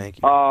 Thank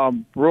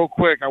you. Real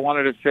quick, I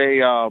wanted to say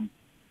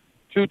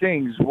two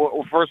things.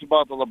 Well, first,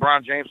 about the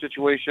LeBron James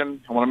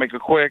situation. I want to make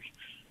it quick.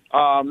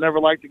 Never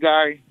liked the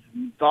guy.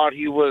 Thought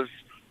he was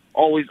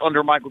always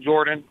under Michael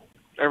Jordan.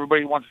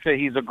 Everybody wants to say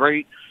he's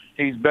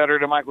better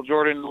than Michael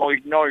Jordan.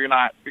 No, you're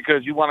not,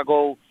 because you want to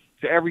go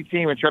to every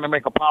team and try to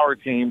make a power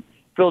team.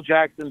 Phil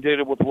Jackson did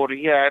it with what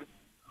he had.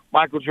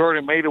 Michael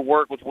Jordan made it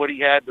work with what he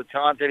had, the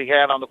talent that he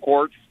had on the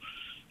courts.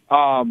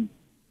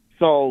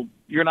 So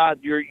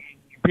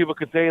people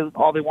could say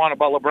all they want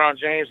about LeBron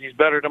James. He's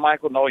better than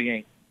Michael. No, he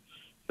ain't.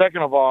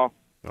 Second of all,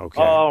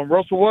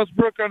 Russell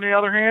Westbrook, on the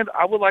other hand,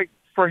 I would like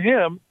for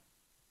him,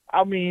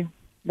 I mean,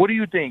 what do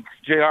you think,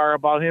 JR,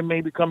 about him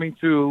maybe coming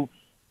to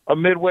a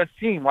Midwest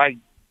team, like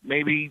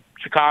maybe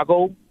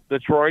Chicago,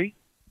 Detroit,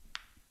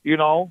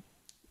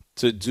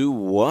 To do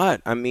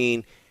what? I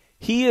mean,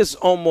 he's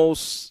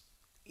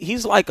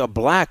like a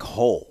black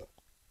hole.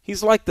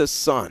 He's like the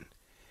sun.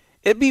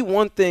 It'd be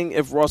one thing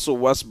if Russell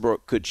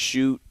Westbrook could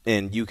shoot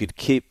and you could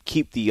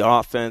keep the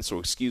offense,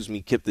 or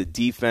keep the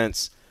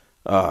defense,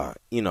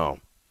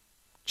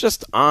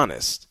 just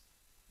honest.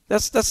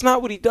 That's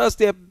not what he does.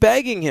 They're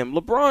begging him.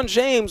 LeBron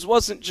James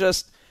wasn't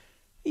just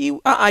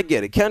I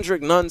get it.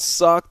 Kendrick Nunn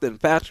sucked and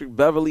Patrick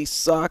Beverly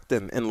sucked,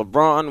 and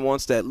LeBron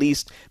wants to at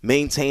least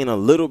maintain a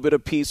little bit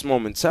of peace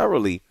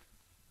momentarily.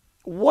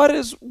 What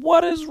is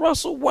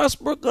Russell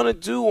Westbrook going to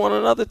do on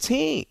another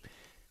team?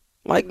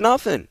 Like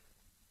nothing.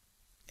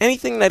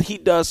 Anything that he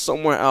does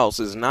somewhere else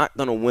is not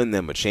going to win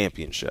them a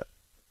championship.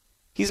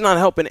 He's not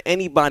helping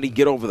anybody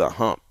get over the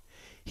hump.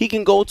 He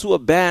can go to a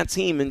bad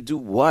team and do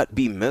what?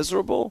 Be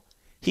miserable?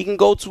 He can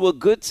go to a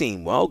good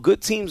team. Well,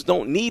 good teams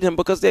don't need him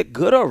because they're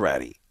good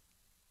already.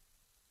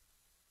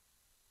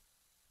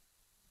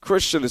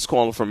 Christian is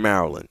calling from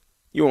Maryland.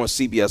 You're on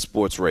CBS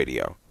Sports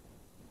Radio.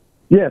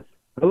 Yes.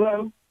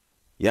 Hello.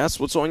 Yes,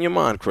 what's on your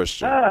mind,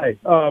 Christian? Hi.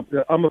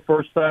 I'm a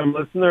first-time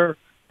listener,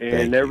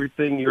 and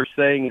everything you're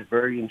saying is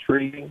very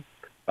intriguing.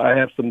 I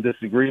have some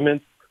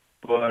disagreements,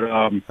 but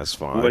that's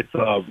fine. With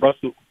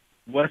Russell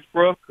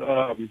Westbrook,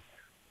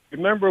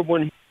 remember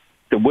when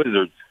the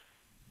Wizards,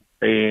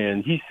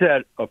 and he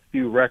set a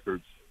few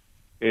records,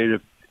 and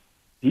if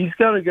he's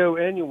going to go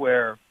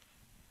anywhere,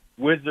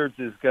 Wizards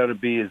is going to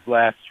be his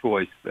last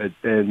choice.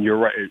 And you're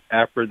right.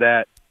 After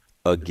that,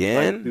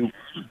 again,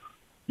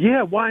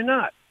 yeah, why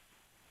not?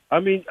 I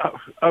mean,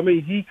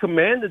 he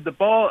commanded the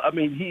ball. I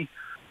mean,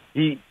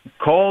 he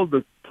called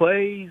the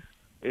plays,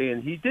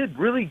 and he did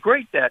really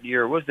great that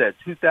year. Was that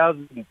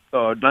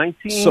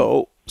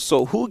 2019?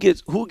 So who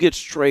gets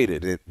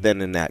traded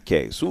then in that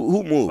case?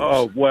 Who moves?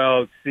 Oh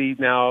well, see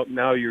now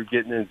you're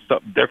getting into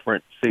something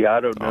different. See, I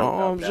don't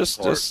know.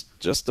 Just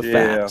the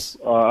facts.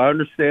 I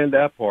understand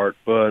that part,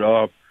 but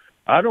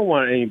I don't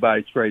want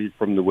anybody traded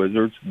from the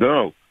Wizards.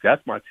 No,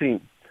 that's my team.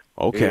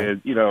 Okay,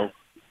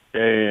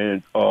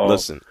 and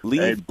listen,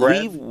 leave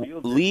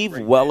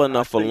well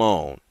enough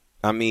alone.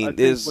 I mean,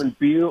 when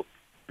Beal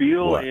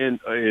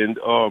and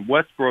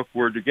Westbrook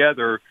were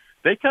together,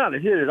 they kind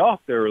of hit it off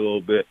there a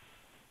little bit.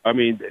 I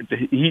mean,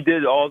 he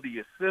did all the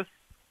assists,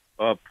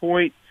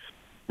 points,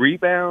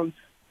 rebounds,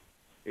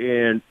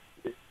 and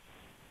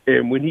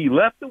when he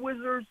left the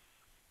Wizards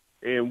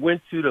and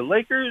went to the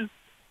Lakers,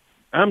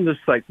 I'm just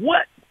like,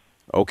 what?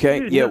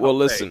 Okay, yeah. Well,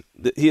 listen.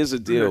 Here's a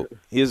deal.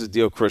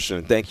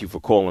 Christian. Thank you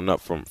for calling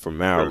up from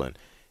Maryland.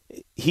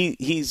 Sure.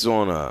 He's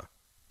on a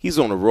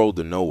road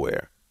to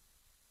nowhere.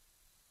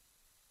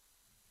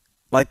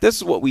 Like, this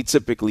is what we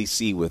typically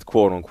see with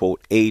quote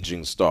unquote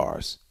aging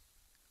stars.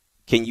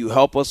 Can you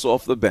help us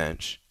off the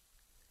bench?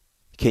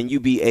 Can you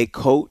be a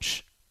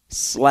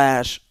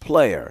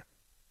coach/player?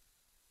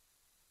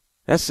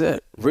 That's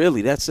it.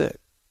 Really, that's it.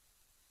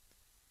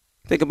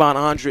 Think about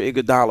Andre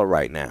Iguodala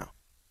right now.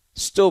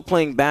 Still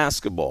playing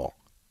basketball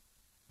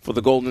for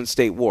the Golden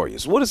State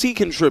Warriors. What is he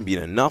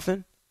contributing?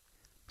 Nothing.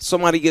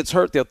 Somebody gets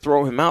hurt, they'll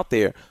throw him out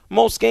there.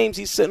 Most games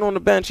he's sitting on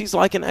the bench. He's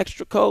like an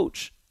extra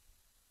coach.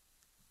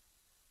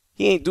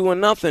 He ain't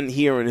doing nothing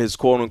here in his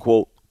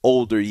quote-unquote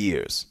older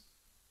years.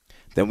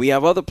 Then we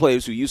have other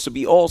players who used to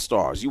be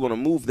all-stars. You want to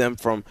move them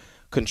from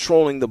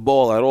controlling the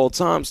ball at all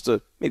times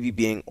to maybe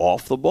being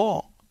off the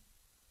ball.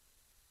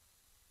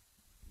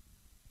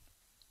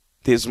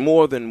 There's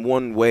more than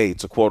one way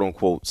to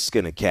quote-unquote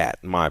skin a cat.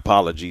 My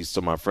apologies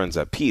to my friends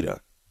at PETA.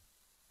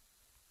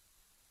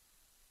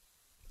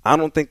 I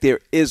don't think there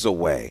is a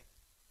way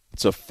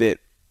to fit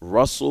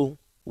Russell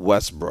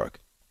Westbrook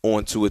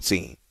onto a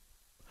team.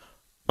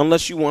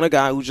 Unless you want a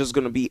guy who's just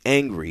going to be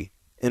angry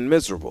and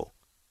miserable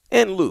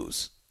and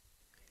lose.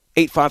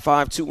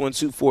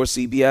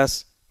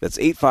 855-212-4CBS. That's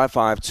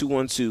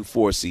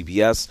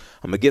 855-212-4CBS.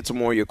 I'm going to get to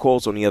more of your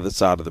calls on the other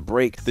side of the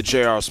break. The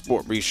JR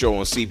Sport Brief Show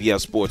on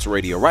CBS Sports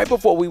Radio. Right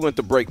before we went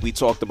to break, we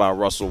talked about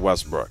Russell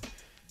Westbrook.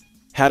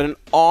 Had an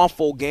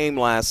awful game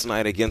last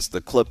night against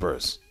the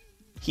Clippers.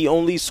 He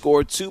only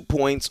scored 2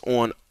 points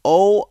on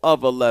 0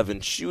 of 11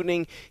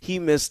 shooting. He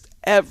missed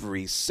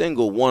every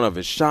single one of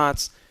his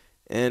shots.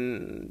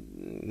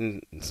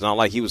 and it's not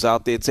like he was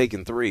out there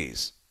taking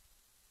threes.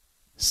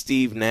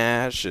 Steve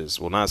Nash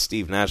not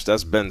Steve Nash,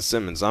 that's Ben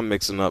Simmons. I'm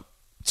mixing up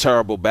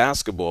terrible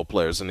basketball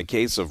players. In the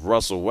case of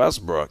Russell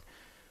Westbrook,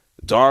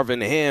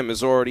 Darvin Ham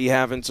is already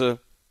having to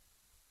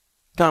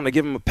kind of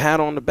give him a pat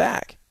on the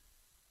back.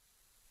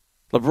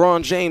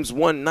 LeBron James,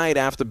 one night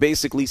after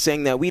basically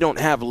saying that we don't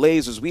have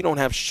lasers, we don't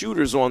have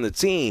shooters on the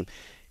team,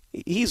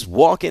 he's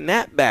walking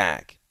that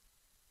back.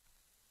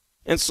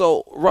 And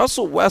so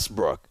Russell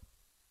Westbrook,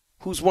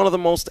 who's one of the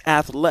most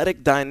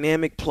athletic,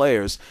 dynamic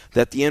players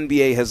that the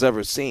NBA has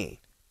ever seen,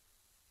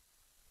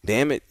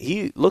 damn it,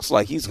 he looks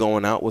like he's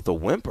going out with a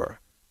whimper.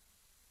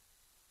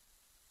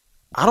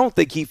 I don't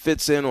think he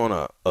fits in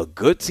on a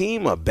good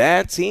team, a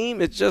bad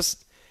team. It's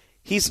just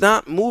he's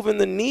not moving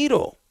the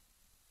needle.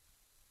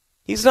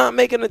 He's not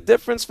making a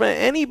difference for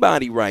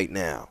anybody right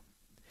now.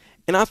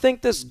 And I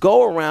think this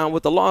go-around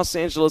with the Los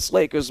Angeles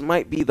Lakers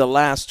might be the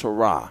last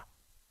hurrah.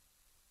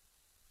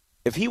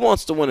 If he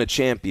wants to win a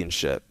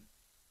championship,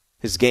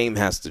 his game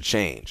has to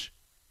change.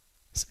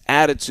 His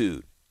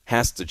attitude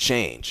has to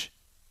change.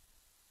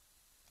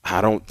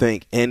 I don't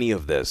think any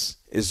of this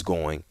is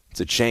going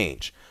to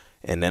change.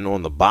 And then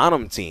on the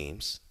bottom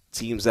teams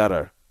that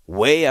are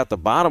way at the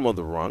bottom of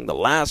the rung, the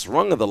last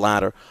rung of the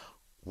ladder,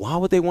 why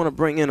would they want to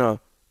bring in a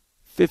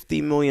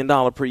 $50 million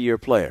per year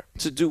player?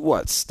 To do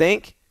what?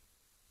 Stink?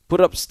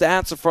 Put up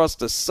stats for us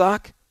to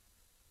suck?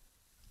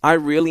 I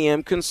really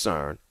am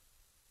concerned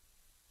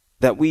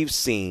that we've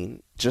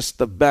seen just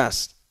the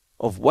best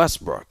of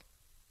Westbrook.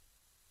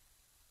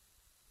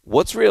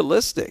 What's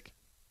realistic?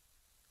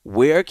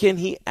 Where can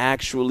he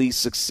actually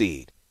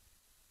succeed?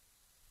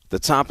 The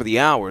top of the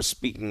hour,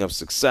 speaking of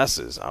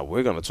successes,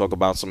 we're going to talk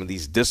about some of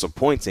these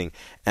disappointing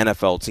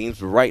NFL teams,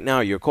 but right now,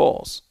 your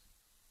calls.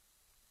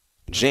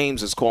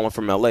 James is calling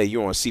from L.A.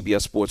 You're on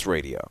CBS Sports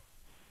Radio.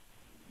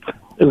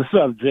 Hey, what's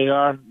up,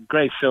 JR?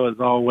 Great show as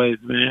always,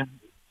 man.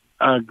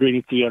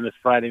 Greeting to you on this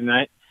Friday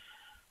night.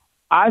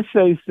 I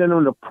say send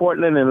him to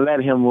Portland and let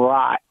him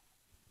rot.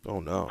 Oh,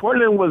 no.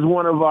 Portland was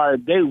one of our –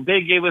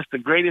 they gave us the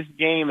greatest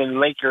game in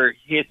Laker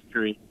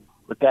history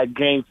with that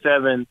Game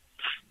 7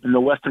 in the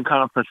Western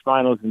Conference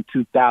Finals in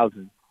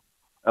 2000,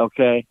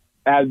 okay?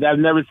 I've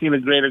never seen a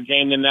greater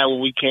game than that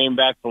when we came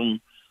back from,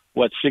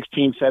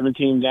 16,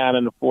 17 down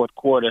in the fourth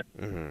quarter,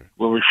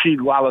 where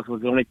Rasheed Wallace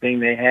was the only thing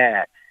they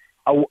had.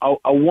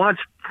 A once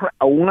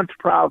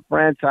proud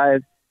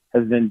franchise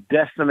has been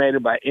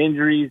decimated by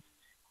injuries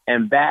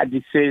and bad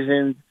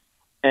decisions,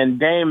 and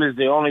Dame is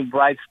the only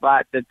bright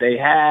spot that they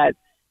had.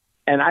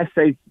 And I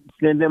say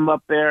send him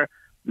up there,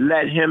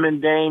 let him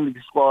and Dame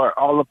score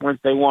all the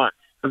points they want,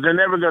 because they're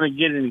never going to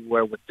get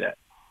anywhere with that.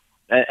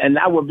 And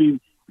that would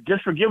be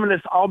just for giving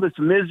us all this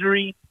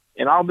misery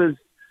and all this,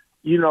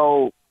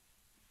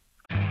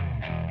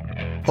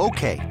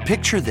 Okay,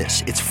 picture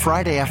this. It's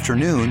Friday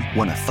afternoon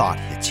when a thought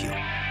hits you.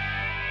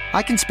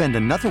 I can spend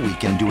another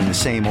weekend doing the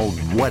same old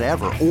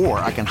whatever, or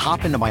I can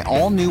hop into my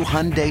all-new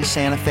Hyundai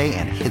Santa Fe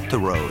and hit the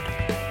road.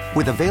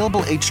 With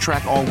available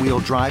H-Track all-wheel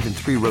drive and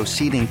 3-row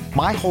seating,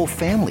 my whole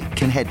family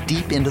can head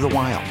deep into the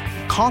wild.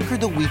 Conquer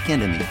the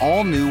weekend in the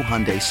all-new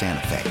Hyundai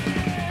Santa Fe.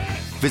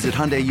 Visit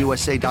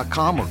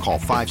HyundaiUSA.com or call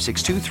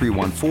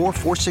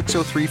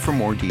 562-314-4603 for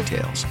more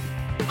details.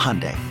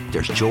 Hyundai,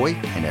 there's joy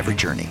in every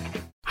journey.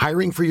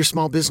 Hiring for your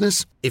small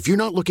business? If you're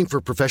not looking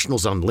for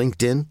professionals on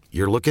LinkedIn,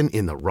 you're looking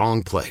in the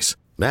wrong place.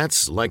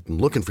 That's like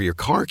looking for your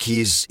car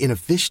keys in a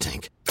fish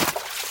tank.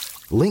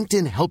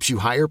 LinkedIn helps you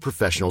hire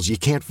professionals you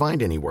can't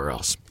find anywhere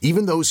else,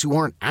 even those who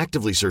aren't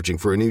actively searching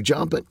for a new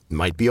job but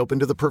might be open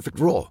to the perfect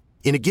role.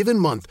 In a given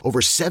month, over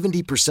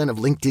 70% of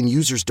LinkedIn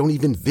users don't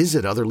even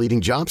visit other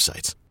leading job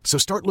sites. So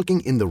start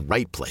looking in the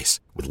right place.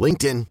 With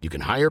LinkedIn, you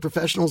can hire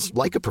professionals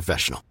like a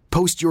professional.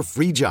 Post your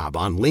free job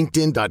on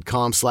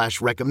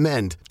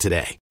linkedin.com/recommend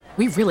today.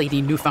 We really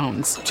need new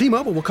phones.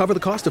 T-Mobile will cover the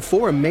cost of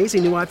 4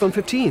 amazing new iPhone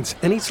 15s,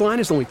 and each line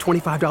is only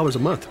 $25 a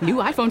month. New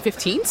iPhone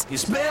 15s?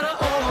 It's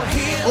better over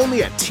here.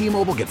 Only at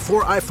T-Mobile, get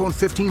 4 iPhone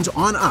 15s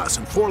on us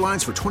and 4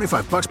 lines for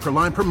 $25 per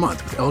line per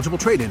month with eligible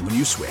trade-in when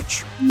you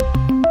switch.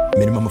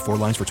 Minimum of 4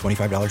 lines for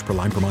 $25 per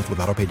line per month with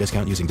autopay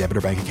discount using debit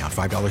or bank account.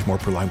 $5 more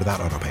per line without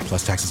autopay,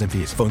 plus taxes and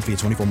fees. Phone fee at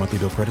 24 monthly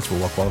bill credits for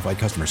well-qualified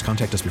customers.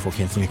 Contact us before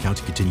canceling account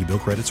to continue bill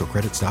credits or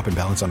credit stop and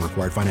balance on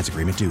required finance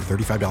agreement due.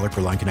 $35 per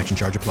line connection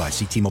charge applies.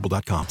 See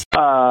T-Mobile.com.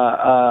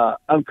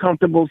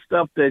 Uncomfortable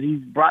stuff that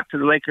he's brought to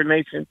the Laker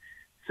Nation.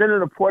 Send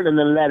him to Portland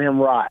and let him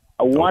rot.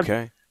 A once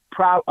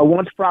proud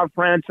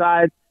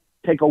franchise,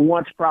 take a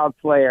once proud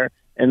player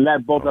and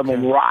let both of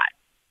them rot.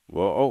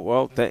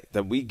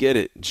 That we get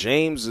it.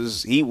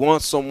 James he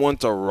wants someone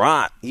to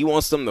rot. He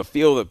wants them to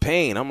feel the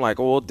pain. I'm like,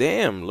 oh,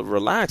 damn,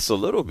 relax a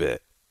little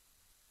bit.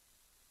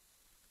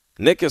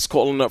 Nick is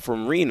calling up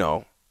from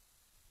Reno.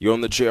 You're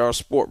on the JR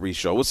Sport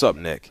Show. What's up,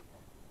 Nick?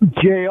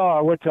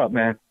 JR, what's up,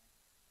 man?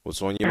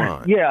 What's on your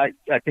mind? Yeah,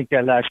 I think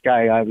that last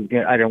guy, I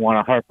didn't want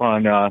to harp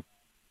on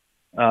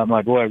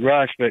my boy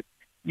Rush, but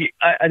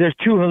there's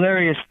 2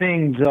 hilarious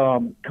things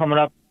coming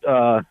up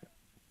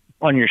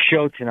on your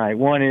show tonight.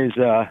 One is,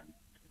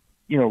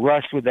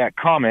 Rush with that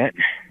comment.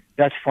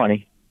 That's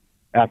funny.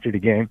 after the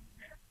game.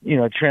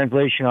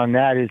 Translation on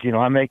that is,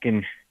 I'm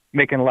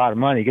making a lot of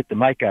money. Get the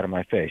mic out of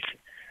my face.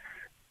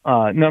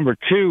 Number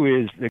two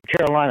is the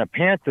Carolina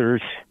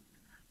Panthers.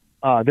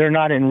 They're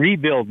not in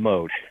rebuild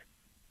mode.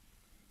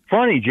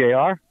 Funny,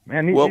 JR.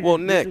 Man,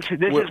 Nick,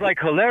 this is like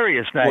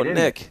hilarious night. Well,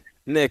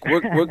 Nick,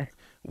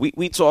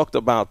 we talked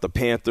about the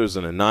Panthers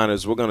and the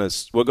Niners. We're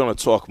gonna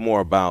talk more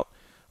about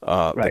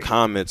the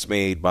comments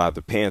made by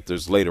the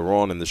Panthers later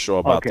on in the show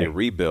about their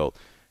rebuild.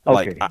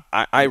 Okay. Like,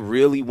 I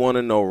really want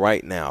to know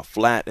right now,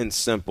 flat and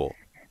simple.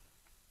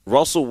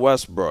 Russell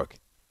Westbrook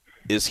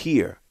is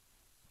here.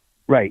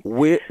 Right.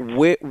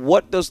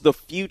 What does the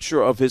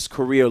future of his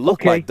career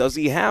look like? Does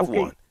he have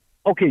one?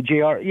 Okay,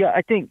 JR. Yeah,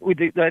 I think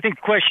the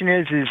question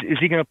is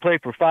he going to play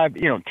for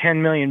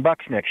 $10 million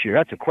next year?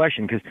 That's a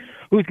question, because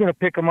who's going to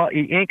pick him up?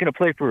 He ain't going to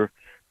play for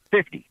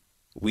 50.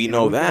 We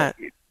know that.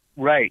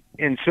 Right.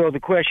 And so the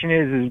question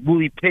is will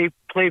he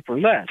play for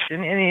less?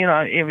 And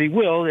if he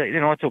will,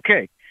 it's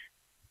okay.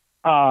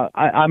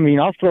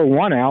 I'll throw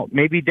one out,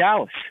 maybe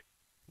Dallas.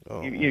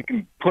 You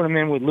can put him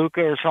in with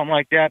Luka or something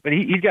like that, but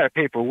he's got to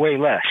pay for way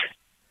less.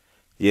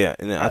 Yeah,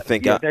 and I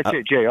think that's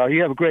it, JR.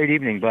 You have a great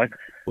evening, bud.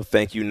 Well,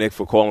 thank you, Nick,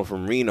 for calling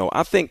from Reno.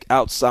 I think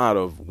outside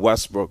of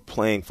Westbrook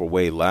playing for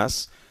way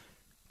less,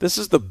 this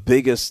is the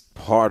biggest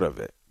part of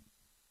it.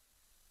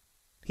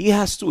 He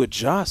has to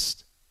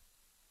adjust.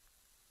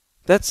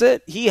 That's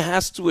it. He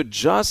has to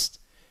adjust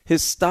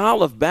his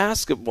style of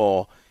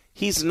basketball.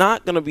 He's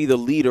not going to be the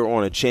leader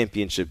on a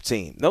championship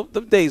team. No,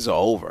 the days are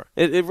over.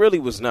 It really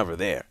was never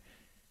there.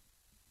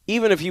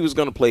 Even if he was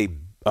going to play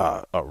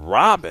a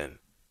Robin,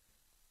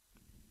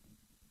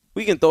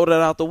 we can throw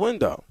that out the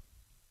window.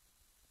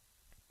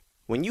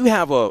 When you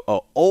have a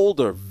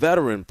older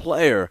veteran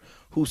player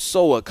who's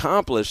so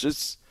accomplished,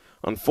 it's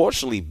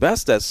unfortunately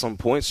best at some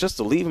points just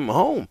to leave him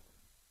home.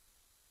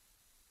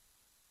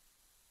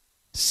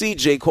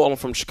 CJ calling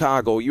from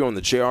Chicago. You're on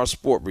the JR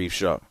Sport Brief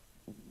Show.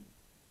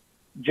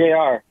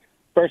 JR,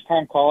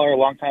 first-time caller,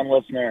 long-time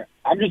listener.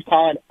 I'm just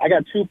calling. I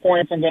got 2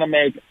 points I'm going to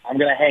make. I'm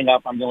going to hang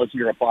up. I'm going to listen to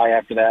your reply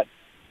after that.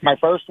 My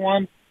first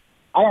one,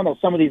 I don't know,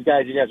 some of these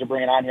guys you guys are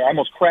bringing on here. I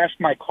almost crashed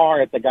my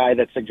car at the guy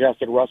that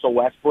suggested Russell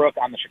Westbrook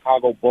on the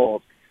Chicago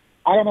Bulls.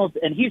 I don't know,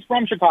 and he's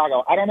from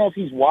Chicago. I don't know if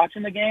he's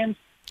watching the games.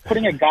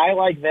 Putting a guy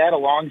like that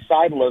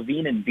alongside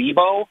Levine and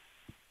Debo,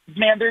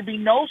 man, there'd be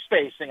no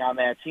spacing on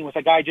that team with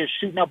a guy just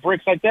shooting up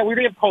bricks like that. We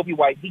already have Kobe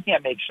White. He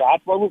can't make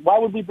shots. Why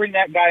would we bring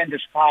that guy into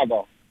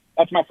Chicago?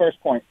 That's my first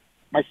point.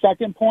 My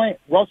second point,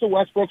 Russell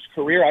Westbrook's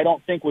career I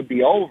don't think would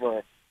be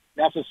over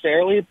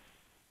necessarily.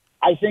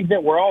 I think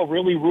that we're all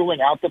really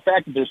ruling out the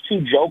fact that there's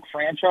 2 joke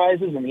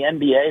franchises in the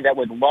NBA that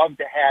would love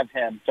to have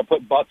him to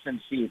put butts in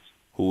seats.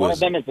 One of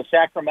them is the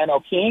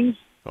Sacramento Kings.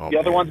 The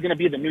other one's going to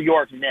be the New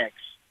York Knicks.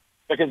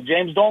 Because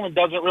James Dolan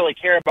doesn't really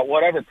care about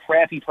whatever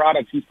crappy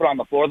products he's put on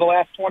the floor the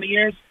last 20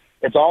 years.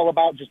 It's all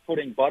about just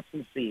putting butts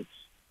in seats.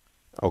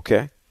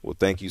 Okay. Well,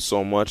 thank you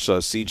so much,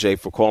 CJ,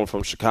 for calling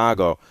from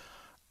Chicago.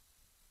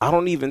 I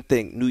don't even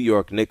think New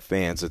York Knicks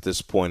fans at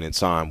this point in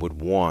time would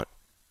want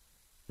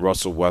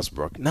Russell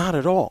Westbrook. Not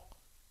at all.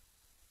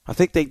 I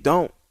think they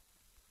don't.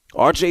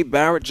 R.J.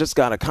 Barrett just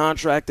got a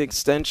contract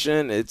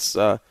extension. It's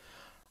I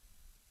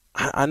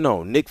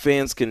know Knicks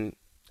fans can,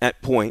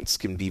 at points,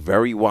 can be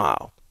very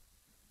wild.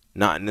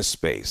 Not in this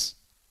space.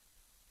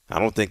 I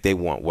don't think they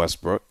want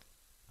Westbrook.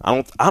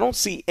 I don't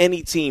see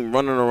any team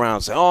running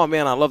around saying, "Oh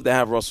man, I'd love to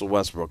have Russell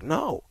Westbrook."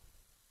 No.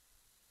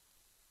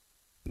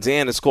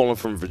 Dan is calling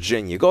from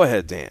Virginia. Go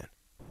ahead, Dan.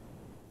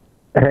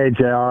 Hey,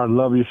 JR,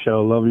 love your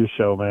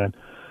show, man.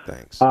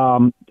 Thanks.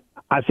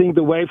 I think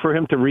the way for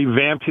him to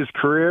revamp his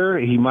career,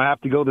 he might have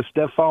to go the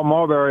Stephon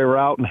Marbury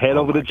route and head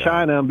over to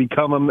China and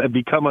become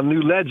a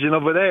new legend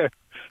over there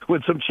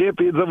with some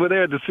champions over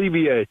there at the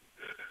CBA.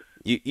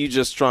 You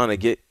just trying to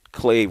get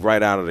Clay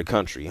right out of the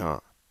country,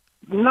 huh?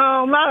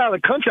 No, not out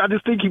of the country. I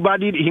just think he might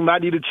need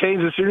to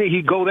change the scenery.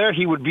 He'd go there,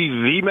 he would be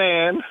the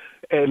man.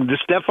 And the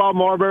Stephon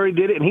Marbury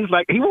did it, and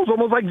he was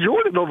almost like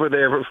Jordan over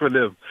there for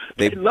them.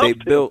 They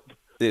built.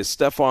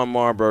 Stephon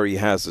Marbury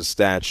has a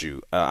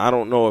statue. I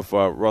don't know if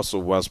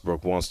Russell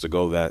Westbrook wants to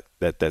go that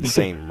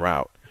same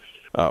route.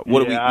 I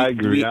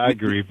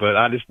agree, but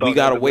I just thought we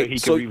gotta wait. He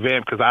can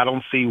revamp because I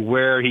don't see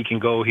where he can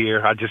go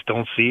here. I just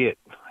don't see it.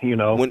 You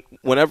know,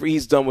 whenever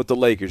he's done with the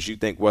Lakers, you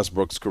think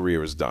Westbrook's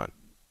career is done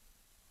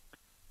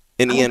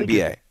in the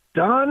NBA?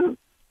 Done?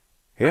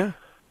 Yeah.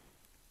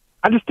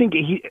 I just think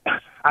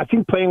I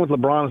think playing with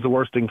LeBron is the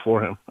worst thing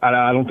for him.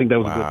 I don't think that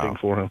was a good thing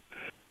for him.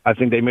 I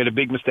think they made a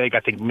big mistake. I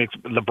think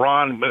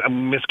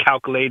LeBron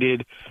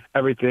miscalculated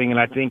everything, and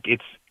I think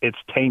it's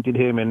tainted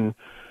him. And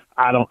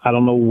I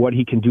don't know what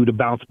he can do to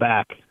bounce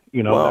back.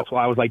 You know, that's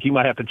why I was like, you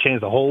might have to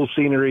change the whole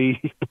scenery.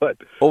 But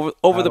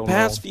over the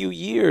past few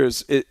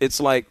years, it's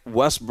like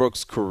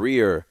Westbrook's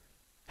career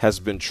has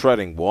been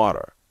treading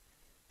water.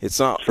 It's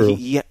not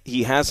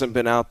he hasn't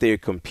been out there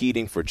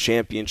competing for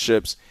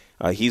championships.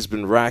 He's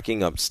been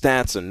racking up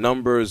stats and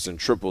numbers and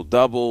triple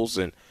doubles,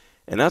 and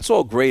that's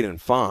all great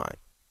and fine.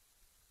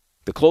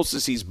 The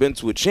closest he's been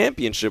to a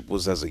championship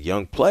was as a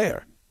young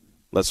player.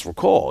 Let's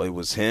recall, it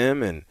was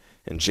him and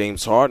And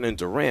James Harden and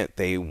Durant,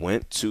 they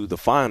went to the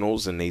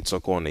finals and they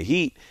took on the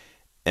Heat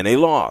and they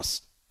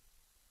lost.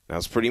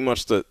 That's pretty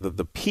much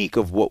the peak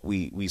of what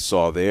we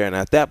saw there. And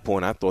at that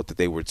point, I thought that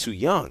they were too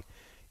young.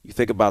 You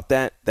think about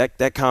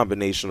that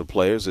combination of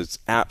players, it's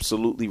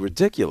absolutely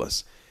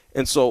ridiculous.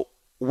 And so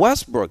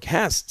Westbrook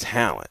has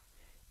talent,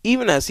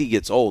 even as he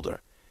gets older.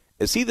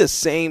 Is he the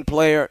same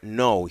player?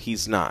 No,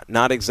 he's not.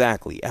 Not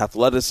exactly.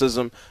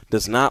 Athleticism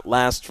does not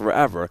last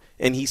forever,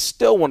 and he's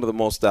still one of the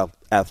most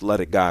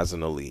athletic guys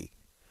in the league.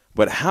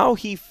 But how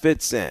he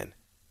fits in,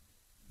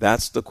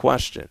 that's the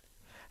question.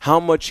 How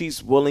much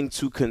he's willing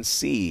to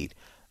concede,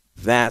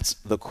 that's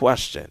the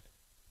question.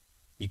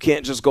 You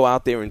can't just go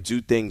out there and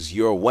do things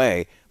your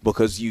way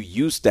because you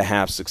used to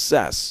have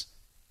success.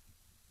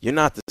 You're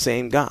not the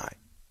same guy.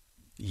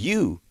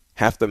 You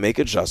have to make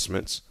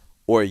adjustments,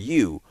 or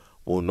you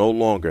will no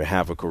longer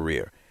have a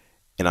career.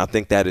 And I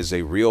think that is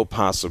a real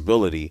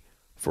possibility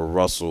for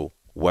Russell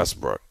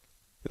Westbrook.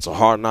 It's a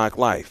hard knock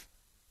life.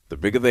 The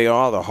bigger they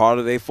are, the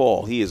harder they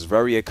fall. He is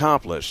very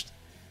accomplished.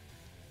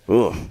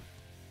 Ugh.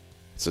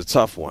 It's a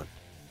tough one.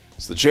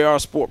 It's the JR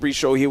Sport Brief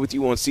Show here with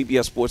you on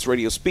CBS Sports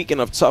Radio. Speaking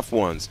of tough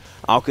ones,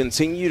 I'll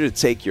continue to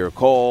take your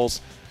calls.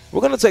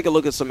 We're going to take a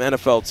look at some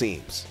NFL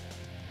teams.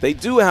 They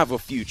do have a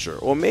future,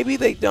 or maybe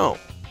they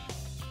don't.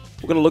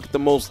 We're going to look at the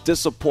most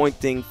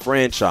disappointing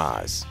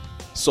franchise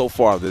so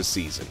far this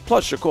season,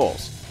 plus your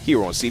calls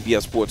here on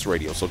CBS Sports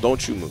Radio, so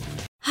don't you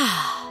move.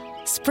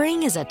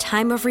 Spring is a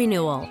time of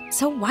renewal,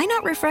 so why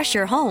not refresh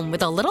your home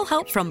with a little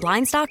help from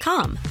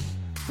Blinds.com?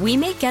 We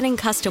make getting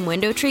custom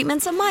window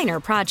treatments a minor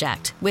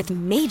project with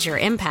major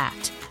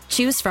impact.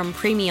 Choose from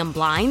premium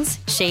blinds,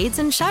 shades,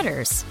 and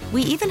shutters.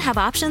 We even have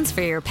options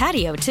for your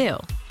patio, too.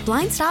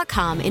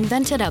 Blinds.com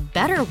invented a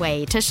better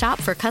way to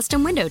shop for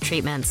custom window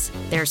treatments.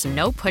 There's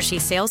no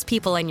pushy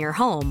salespeople in your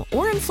home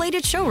or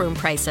inflated showroom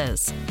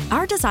prices.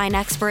 Our design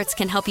experts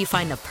can help you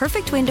find the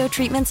perfect window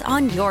treatments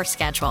on your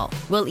schedule.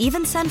 We'll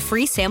even send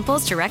free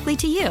samples directly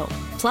to you.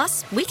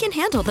 Plus, we can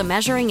handle the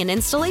measuring and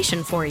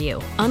installation for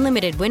you.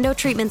 Unlimited window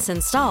treatments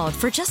installed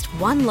for just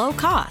one low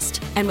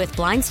cost. And with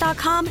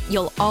Blinds.com,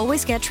 you'll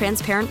always get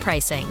transparent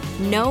pricing.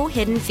 No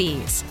hidden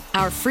fees.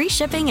 Our free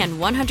shipping and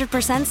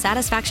 100%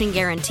 satisfaction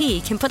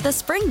guarantee can put the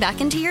spring back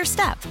into your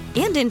step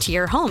and into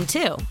your home,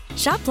 too.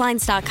 Shop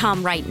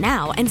Blinds.com right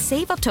now and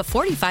save up to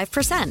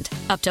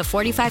 45%. Up to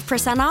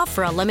 45% off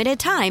for a limited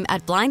time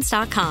at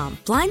Blinds.com.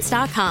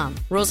 Blinds.com.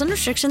 Rules and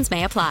restrictions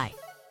may apply.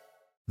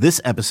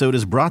 This episode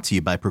is brought to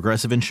you by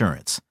Progressive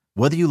Insurance.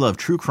 Whether you love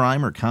true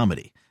crime or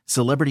comedy,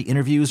 celebrity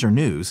interviews or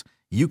news,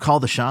 you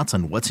call the shots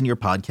on what's in your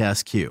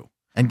podcast queue.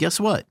 And guess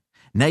what?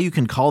 Now you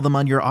can call them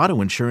on your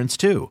auto insurance,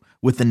 too,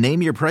 with the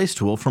Name Your Price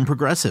tool from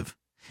Progressive.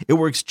 It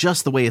works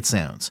just the way it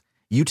sounds.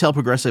 You tell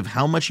Progressive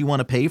how much you want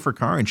to pay for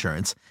car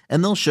insurance,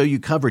 and they'll show you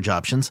coverage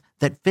options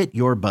that fit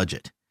your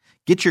budget.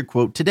 Get your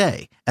quote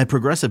today at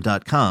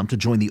Progressive.com to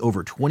join the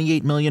over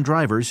 28 million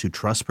drivers who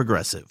trust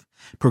Progressive.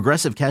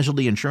 Progressive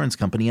Casualty Insurance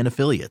Company and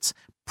Affiliates.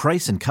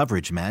 Price and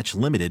coverage match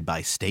limited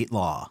by state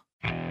law.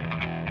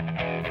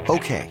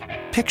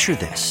 Okay, picture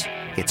this.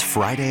 It's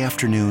Friday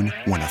afternoon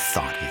when a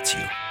thought hits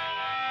you.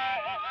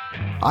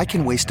 I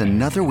can waste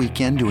another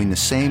weekend doing the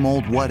same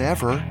old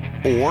whatever,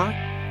 or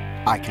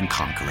I can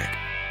conquer it.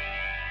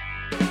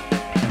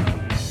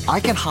 I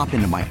can hop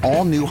into my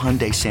all-new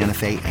Hyundai Santa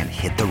Fe and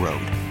hit the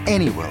road.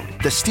 Any road.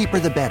 The steeper,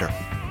 the better.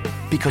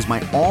 Because my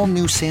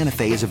all-new Santa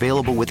Fe is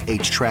available with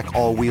H-Track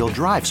all-wheel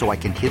drive, so I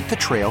can hit the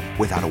trail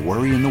without a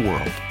worry in the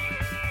world.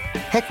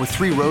 Heck, with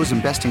 3 rows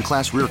and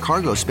best-in-class rear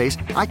cargo space,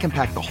 I can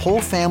pack the whole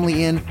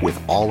family in with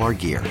all our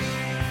gear.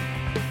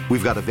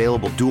 We've got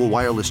available dual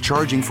wireless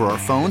charging for our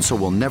phones, so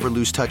we'll never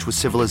lose touch with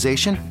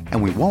civilization,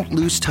 and we won't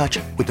lose touch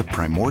with the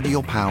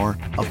primordial power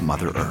of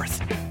Mother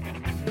Earth.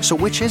 So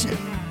which is it?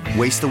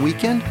 Waste the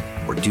weekend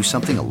or do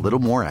something a little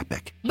more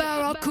epic?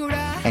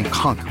 And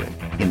conquer it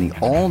in the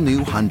all-new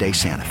Hyundai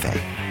Santa Fe.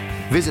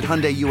 Visit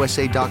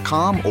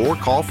HyundaiUSA.com or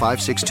call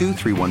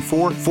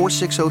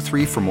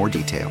 562-314-4603 for more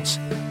details.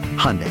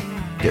 Hyundai,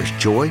 there's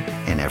joy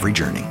in every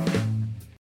journey.